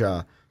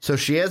Persia. So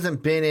she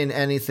hasn't been in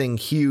anything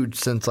huge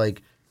since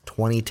like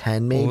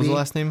 2010, maybe. What was the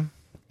last name?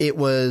 It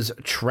was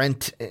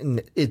Trent.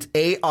 It's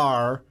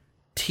ARTERTON.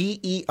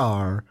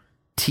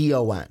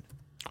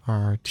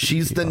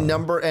 She's the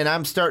number, and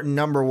I'm starting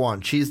number 1.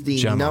 She's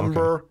the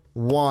number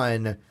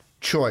 1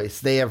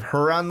 choice. They have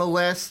her on the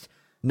list.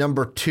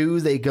 Number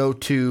 2, they go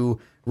to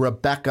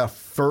Rebecca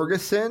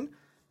Ferguson,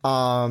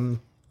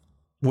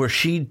 where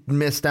she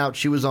missed out.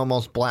 She was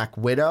almost Black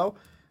Widow.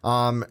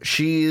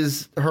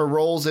 She's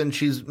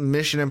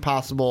Mission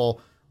Impossible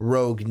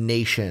Rogue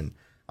Nation,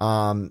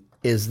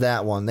 is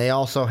that one. They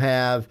also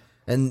have,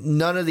 and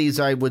none of these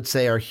I would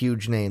say are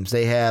huge names.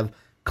 They have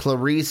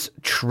Clarice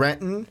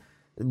Trenton,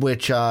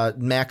 which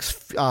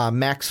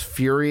Max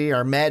Fury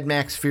or Mad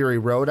Max Fury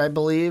Road, I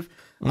believe.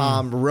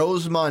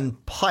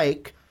 Rosamund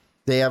Pike,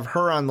 they have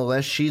her on the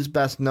list. She's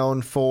best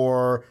known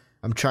for,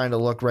 I'm trying to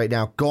look right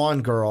now,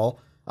 Gone Girl.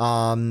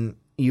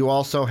 You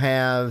also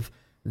have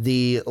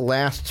the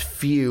last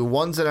few.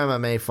 One's an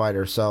MMA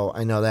fighter, so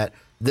I know that.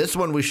 This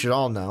one we should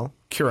all know,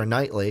 Keira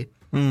Knightley.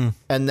 And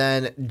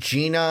then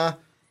Gina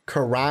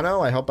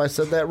Carano, I hope I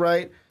said that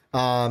right.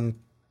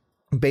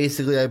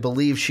 Basically, I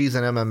believe she's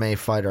an MMA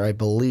fighter, I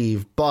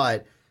believe.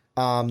 But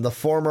the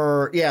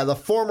former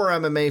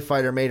MMA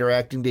fighter made her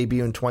acting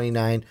debut in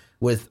 1929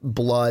 with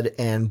Blood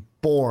and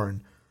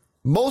Born.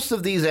 Most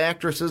of these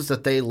actresses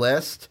that they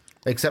list,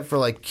 except for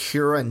like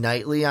Keira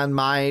Knightley on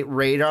my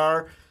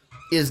radar,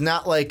 is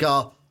not like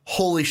a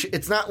holy shit.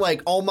 It's not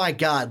like, oh my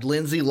God,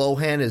 Lindsay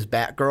Lohan is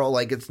Batgirl.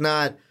 Like, it's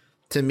not,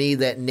 to me,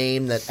 that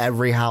name that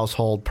every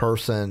household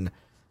person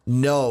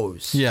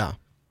knows. Yeah.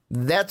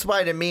 That's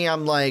why, to me,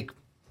 I'm like,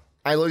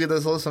 I look at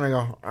this list and I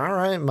go, all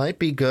right, might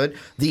be good.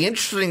 The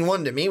interesting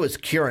one to me was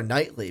Keira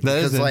Knightley.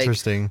 That is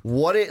interesting.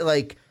 What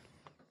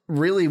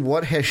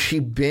has she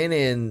been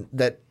in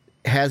that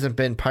hasn't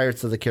been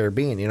Pirates of the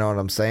Caribbean? You know what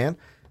I'm saying?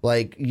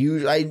 Like,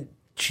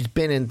 she's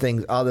been in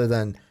things other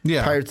than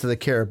Pirates of the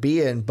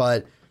Caribbean,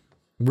 but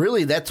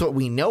really that's what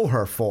we know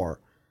her for.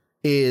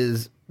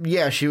 Is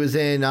she was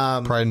in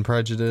Pride and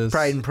Prejudice.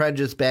 Pride and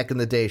Prejudice back in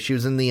the day. She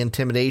was in the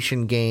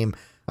Intimidation game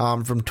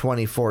from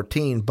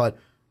 2014, but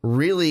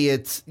really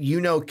it's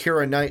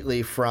Keira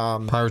Knightley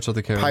from Pirates of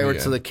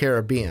the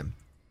Caribbean.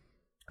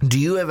 Do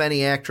you have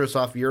any actress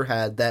off your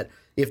head that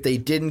if they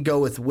didn't go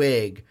with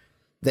wig,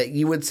 that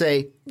you would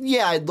say,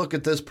 yeah, I'd look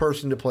at this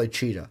person to play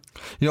Cheetah?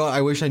 You know what?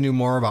 I wish I knew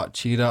more about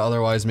Cheetah.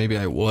 Otherwise, maybe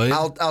I would.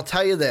 I'll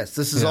tell you this.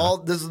 This is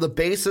this is the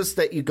basis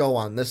that you go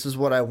on. This is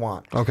what I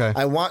want. Okay.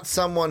 I want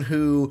someone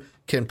who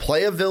can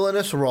play a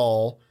villainous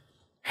role,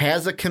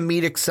 has a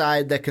comedic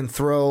side that can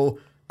throw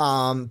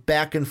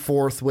back and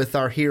forth with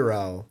our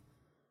hero.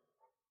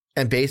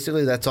 And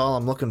basically, that's all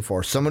I'm looking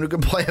for. Someone who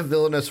can play a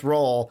villainous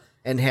role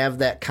and have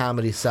that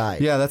comedy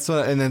side. Yeah, that's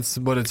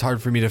what it's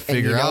hard for me to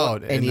figure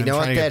out. And you know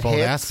what that both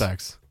hits?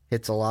 Aspects.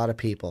 Hits a lot of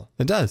people.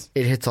 It does.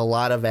 It hits a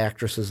lot of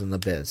actresses in the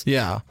biz.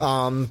 Yeah.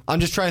 I'm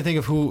just trying to think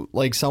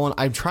of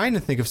I'm trying to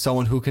think of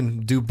someone who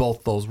can do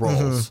both those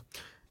roles.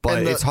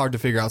 But it's hard to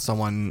figure out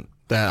someone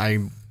that I...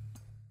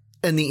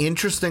 And the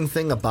interesting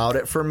thing about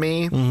it for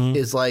me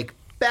is like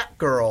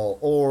Batgirl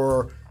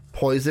or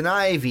Poison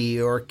Ivy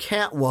or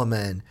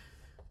Catwoman.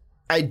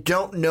 I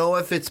don't know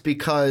if it's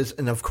because,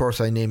 and of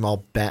course I name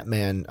all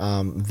Batman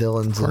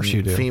villains and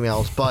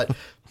females, but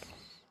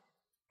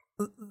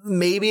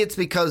maybe it's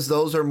because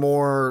those are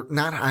more,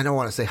 I don't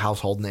want to say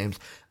household names,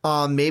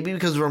 maybe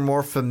because we're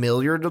more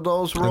familiar to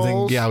those roles.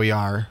 I think, we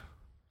are.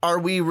 Are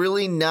we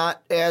really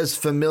not as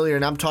familiar,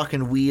 and I'm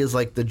talking we as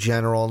like the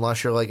general,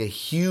 unless you're like a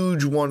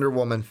huge Wonder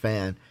Woman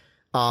fan.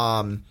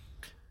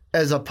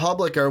 As a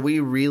public, are we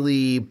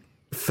really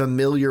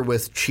familiar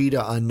with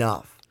Cheetah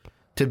enough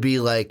to be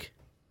like,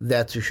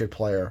 that's who should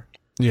play her?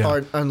 Yeah.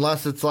 Or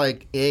unless it's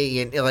like,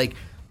 like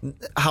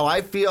how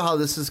I feel how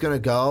this is going to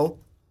go,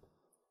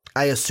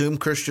 I assume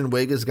Kristen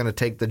Wiig is going to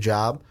take the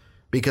job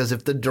because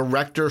if the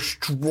director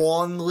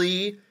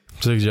strongly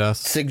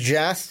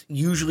suggests,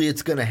 usually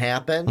it's going to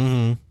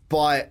happen.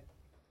 But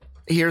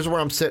here's where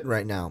I'm sitting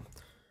right now.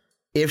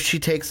 If she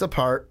takes the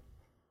part,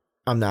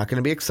 I'm not going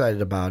to be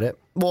excited about it.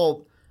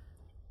 Well,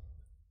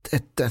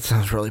 that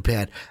sounds really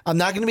bad. I'm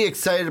not going to be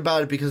excited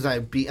about it because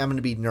I'm going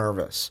to be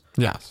nervous.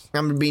 Yes.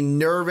 I'm going to be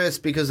nervous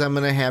because I'm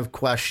going to have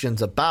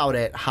questions about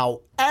it.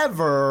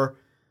 However,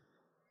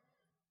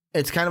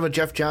 it's kind of a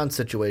Jeff Johns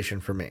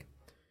situation for me.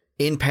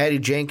 In Patty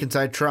Jenkins,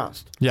 I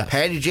trust. Yes.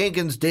 Patty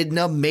Jenkins did an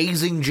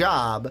amazing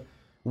job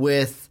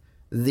with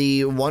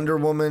the Wonder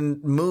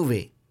Woman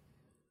movie.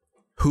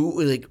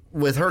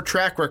 With her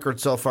track record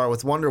so far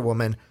with Wonder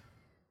Woman,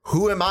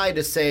 who am I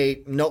to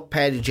say, nope,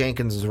 Patty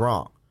Jenkins is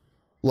wrong?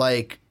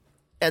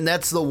 And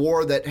that's the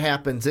war that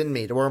happens in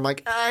me, to where I'm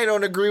like, I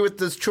don't agree with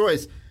this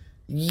choice.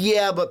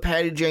 Yeah, but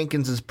Patty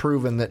Jenkins has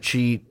proven that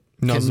she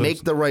can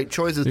make the right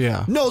choices.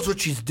 Yeah. Knows what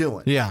she's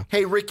doing. Yeah.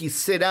 Hey, Ricky,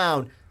 sit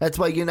down. That's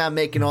why you're not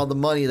making all the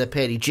money that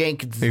Patty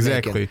Jenkins is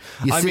making.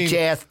 You sit your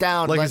ass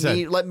down.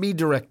 Let me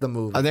direct the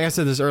movie. I think I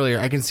said this earlier.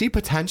 I can see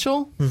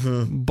potential,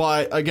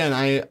 but again,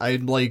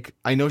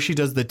 I know she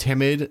does the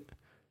timid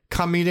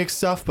comedic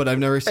stuff, but I've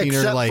never seen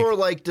her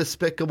for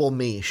Despicable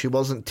Me. She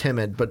wasn't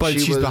timid, but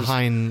she's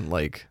behind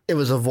it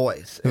was a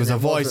voice. It was a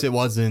voice. It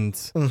wasn't.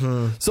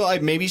 So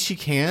maybe she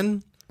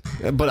can,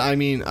 but I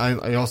mean,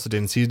 I also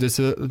didn't see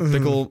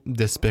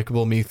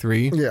Despicable Me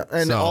 3. Yeah,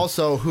 and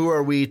also, who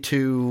are we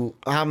to?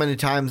 How many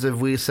times have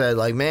we said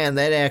man,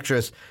 that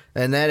actress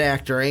and that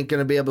actor ain't going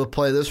to be able to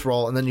play this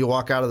role, and then you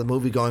walk out of the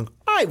movie going,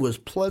 I was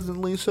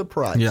pleasantly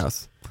surprised.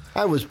 Yes.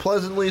 I was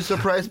pleasantly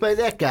surprised by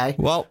that guy.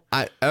 Well,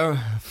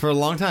 for a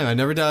long time, I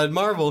never doubted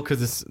Marvel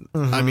because it's,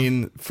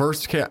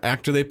 first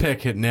actor they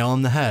pick hit nail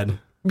on the head.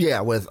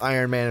 Yeah, with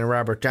Iron Man and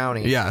Robert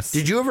Downey. Yes.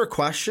 Did you ever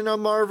question a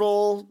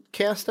Marvel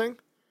casting?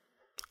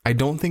 I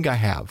don't think I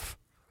have.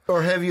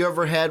 Or have you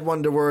ever had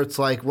one to where it's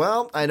like,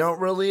 well, I don't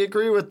really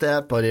agree with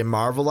that, but in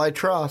Marvel I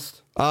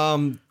trust?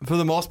 For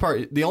the most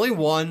part, the only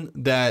one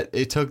that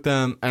it took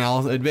them, and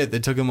I'll admit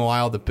it took them a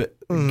while to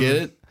get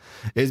it,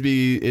 is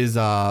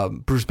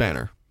Bruce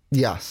Banner.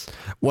 Yes.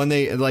 When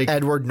they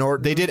Edward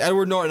Norton. They did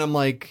Edward Norton. I'm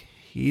like,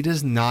 he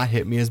does not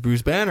hit me as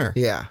Bruce Banner.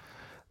 Yeah.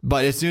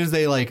 But as soon as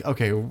they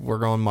okay, we're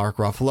going Mark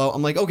Ruffalo.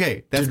 I'm like,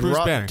 okay, that's Bruce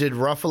Banner. Did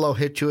Ruffalo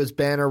hit you as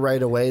Banner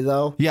right away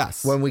though?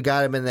 Yes. When we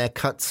got him in that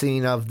cut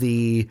scene of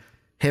him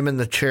in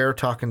the chair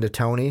talking to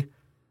Tony.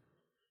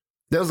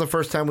 That was the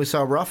first time we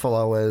saw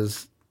Ruffalo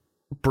as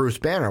Bruce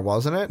Banner,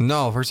 wasn't it?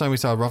 No, first time we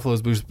saw Ruffalo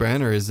as Bruce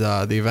Banner is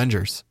the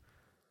Avengers.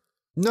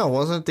 No,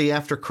 wasn't it the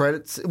after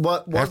credits?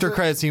 After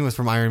credit scene was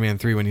from Iron Man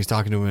 3 when he's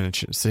talking to him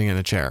sitting in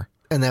a chair.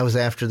 And that was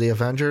after the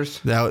Avengers?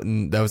 That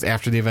was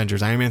after the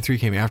Avengers. Iron Man 3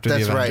 came after the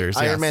Avengers. That's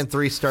right. Iron Man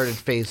 3 started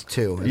phase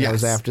 2, and that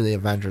was after the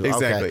Avengers.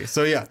 Exactly. Okay.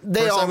 So yeah,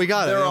 first time we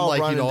got it. They're all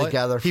running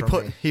together. He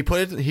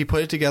put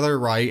it together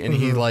right, and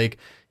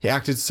he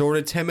acted sort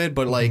of timid,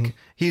 but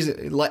he's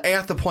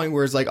at the point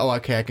where it's like, oh,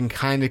 okay, I can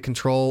kind of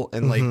control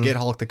and get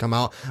Hulk to come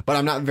out, but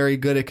I'm not very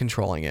good at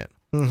controlling it.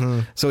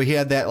 So he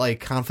had that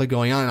conflict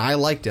going on, and I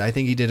liked it. I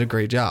think he did a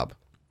great job.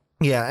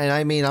 Yeah, and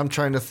I mean, I'm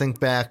trying to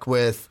think back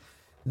with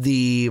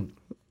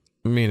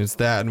it's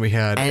that, and we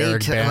had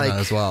Eric Bana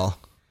as well.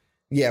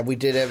 Yeah, we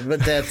did it, but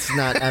that's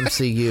not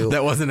MCU.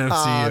 That wasn't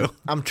MCU.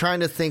 I'm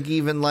trying to think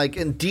even like,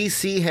 and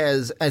DC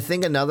has, I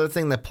think another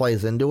thing that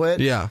plays into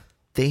it. Yeah.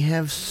 They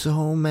have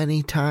so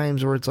many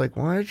times where it's like,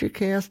 why did you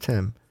cast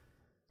him?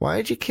 Why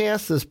did you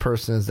cast this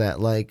person as that?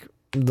 Like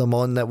the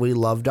one that we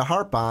love to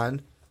harp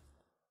on,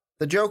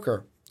 the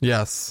Joker.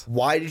 Yes.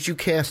 Why did you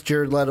cast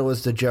Jared Leto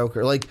as the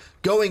Joker? Like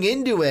going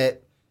into it,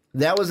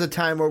 that was a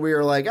time where we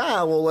were like,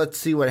 well, let's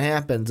see what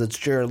happens. It's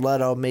Jared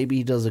Leto. Maybe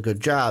he does a good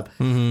job.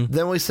 Mm-hmm.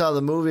 Then we saw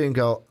the movie and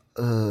go,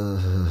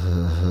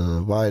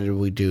 why did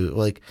we do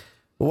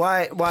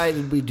why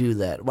did we do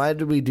that? Why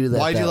did we do that?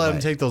 Why did you let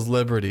him take those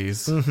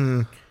liberties?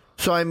 Mm-hmm.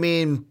 So, I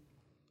mean,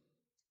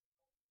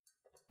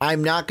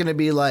 I'm not going to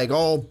be like,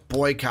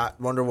 boycott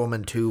Wonder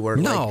Woman 2. Or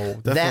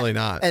definitely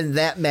not. And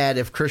that mad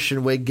if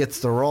Christian Wiig gets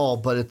the role.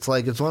 But it's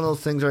like, it's one of those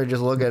things where I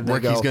just look at it and go,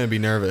 Ricky's going to be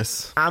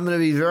nervous. I'm going to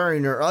be very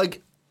nervous.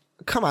 Like,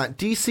 come on,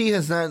 DC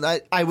has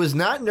not. I was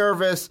not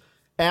nervous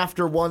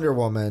after Wonder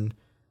Woman,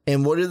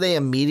 and what do they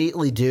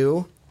immediately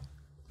do?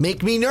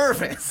 Make me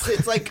nervous.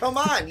 It's like, come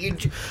on,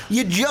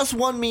 you just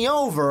won me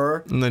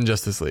over. And then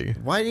Justice League.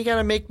 Why do you got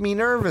to make me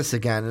nervous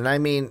again? And I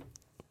mean,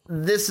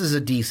 this is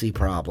a DC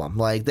problem.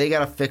 Like, they got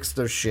to fix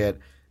their shit.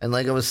 And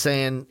like I was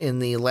saying in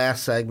the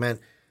last segment,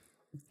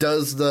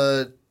 does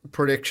the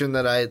prediction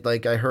that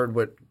I heard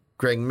with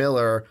Greg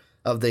Miller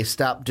of they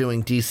stop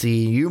doing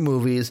DCEU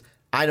movies?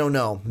 I don't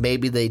know.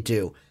 Maybe they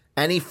do.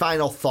 Any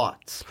final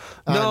thoughts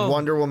on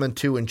Wonder Woman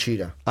 2 and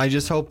Cheetah? I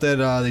just hope that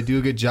they do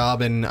a good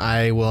job, and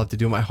I will have to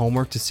do my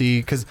homework to see,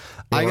 because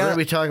we're going to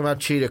be talking about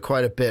Cheetah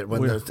quite a bit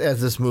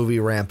as this movie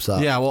ramps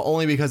up. Yeah, well,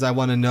 only because I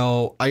want to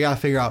know. I got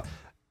to figure out,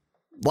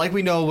 like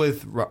we know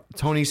with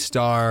Tony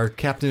Stark,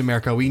 Captain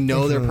America, we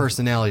know their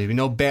personality. We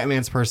know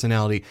Batman's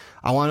personality.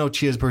 I want to know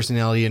Cheetah's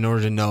personality in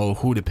order to know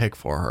who to pick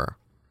for her.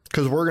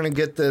 Because we're going to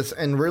get this,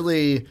 and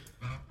really,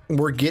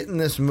 we're getting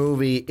this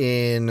movie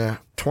in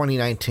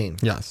 2019.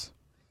 Yes.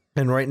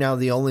 And right now,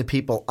 the only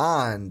people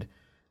on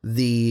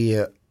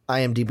the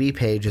IMDb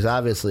page is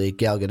obviously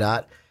Gal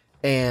Gadot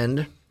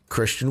and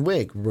Christian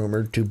Wiig,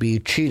 rumored to be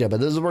Cheetah.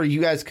 But this is where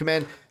you guys come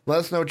in. Let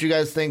us know what you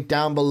guys think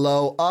down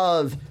below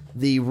of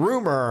the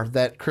rumor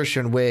that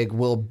Christian Wiig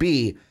will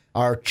be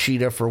our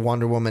Cheetah for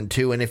Wonder Woman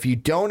 2. And if you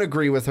don't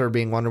agree with her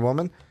being Wonder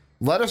Woman,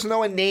 let us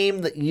know a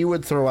name that you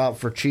would throw out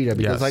for Cheetah.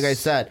 Because like I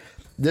said,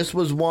 this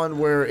was one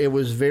where it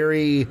was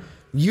very...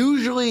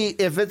 Usually,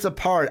 if it's a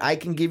part, I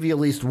can give you at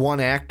least one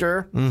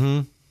actor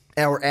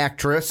or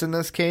actress in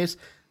this case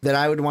that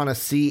I would want to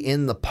see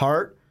in the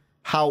part.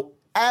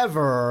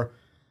 However,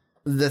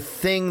 the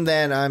thing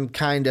that I'm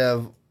kind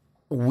of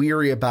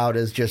weary about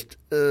is just,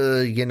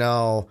 I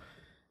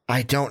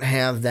don't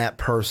have that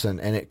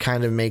person, and it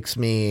kind of makes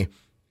me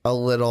a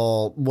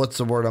little, what's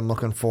the word I'm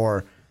looking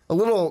for? A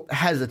little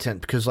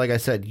hesitant, because like I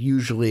said,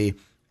 usually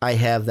I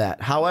have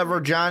that.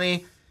 However,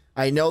 Johnny,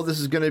 I know this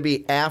is going to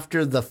be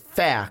after the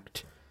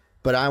fact,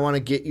 but I want to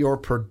get your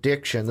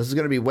prediction. This is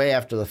going to be way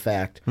after the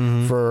fact.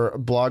 For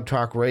Blog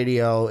Talk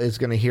Radio is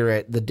going to hear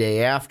it the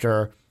day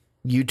after.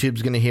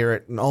 YouTube's going to hear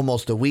it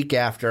almost a week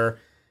after.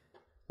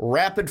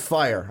 Rapid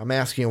fire. I'm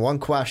asking you one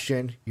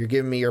question. You're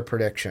giving me your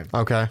prediction.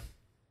 Okay.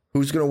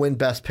 Who's going to win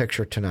Best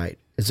Picture tonight?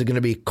 Is it going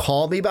to be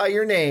Call Me By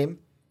Your Name,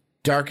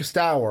 Darkest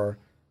Hour,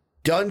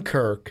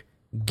 Dunkirk,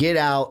 Get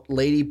Out,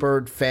 Lady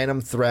Bird,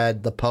 Phantom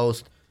Thread, The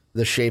Post,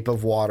 The Shape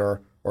of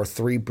Water, or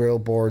Three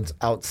Billboards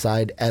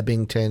Outside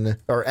Ebbing,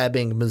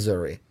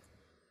 Missouri?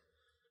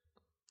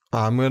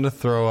 I'm going to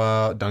throw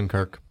out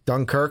Dunkirk.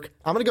 Dunkirk?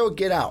 I'm going to go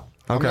Get Out.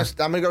 Okay.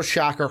 I'm going to go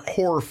shocker,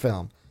 horror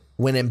film,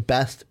 winning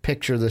Best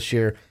Picture this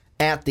year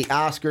at the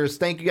Oscars.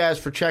 Thank you guys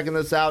for checking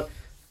this out.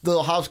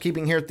 Little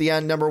housekeeping here at the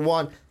end. Number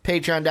one,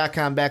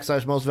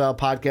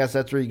 patreon.com/mostvaluablepodcast.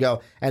 That's where you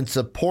go and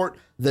support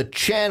the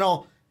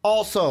channel.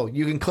 Also,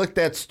 you can click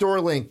that store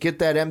link, get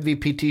that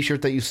MVP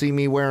t-shirt that you see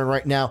me wearing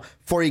right now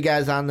for you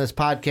guys on this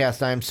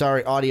podcast. I'm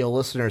sorry, audio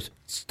listeners.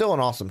 Still an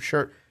awesome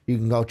shirt. You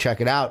can go check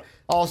it out.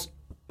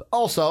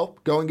 Also,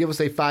 go and give us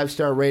a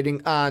 5-star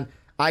rating on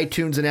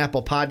iTunes and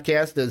Apple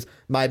Podcast, as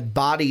my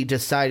body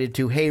decided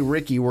to, hey,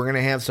 Ricky, we're going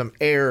to have some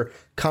air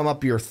come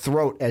up your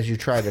throat as you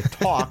try to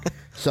talk.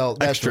 So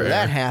that's where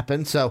that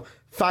happened. So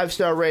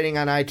 5-star rating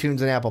on iTunes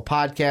and Apple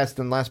Podcasts.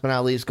 And last but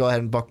not least, go ahead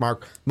and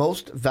bookmark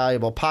Most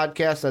Valuable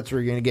Podcast. That's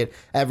where you're going to get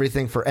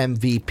everything for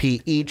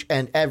MVP each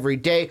and every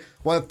day.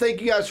 Want to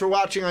thank you guys for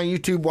watching on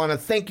YouTube. Want to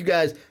thank you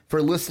guys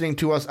for listening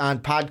to us on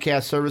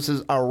podcast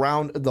services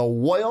around the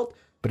world.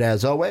 But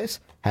as always,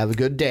 have a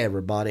good day,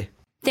 everybody.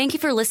 Thank you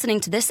for listening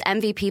to this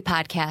MVP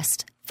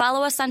podcast.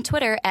 Follow us on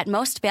Twitter at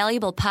Most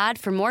Valuable Pod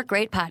for more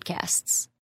great podcasts.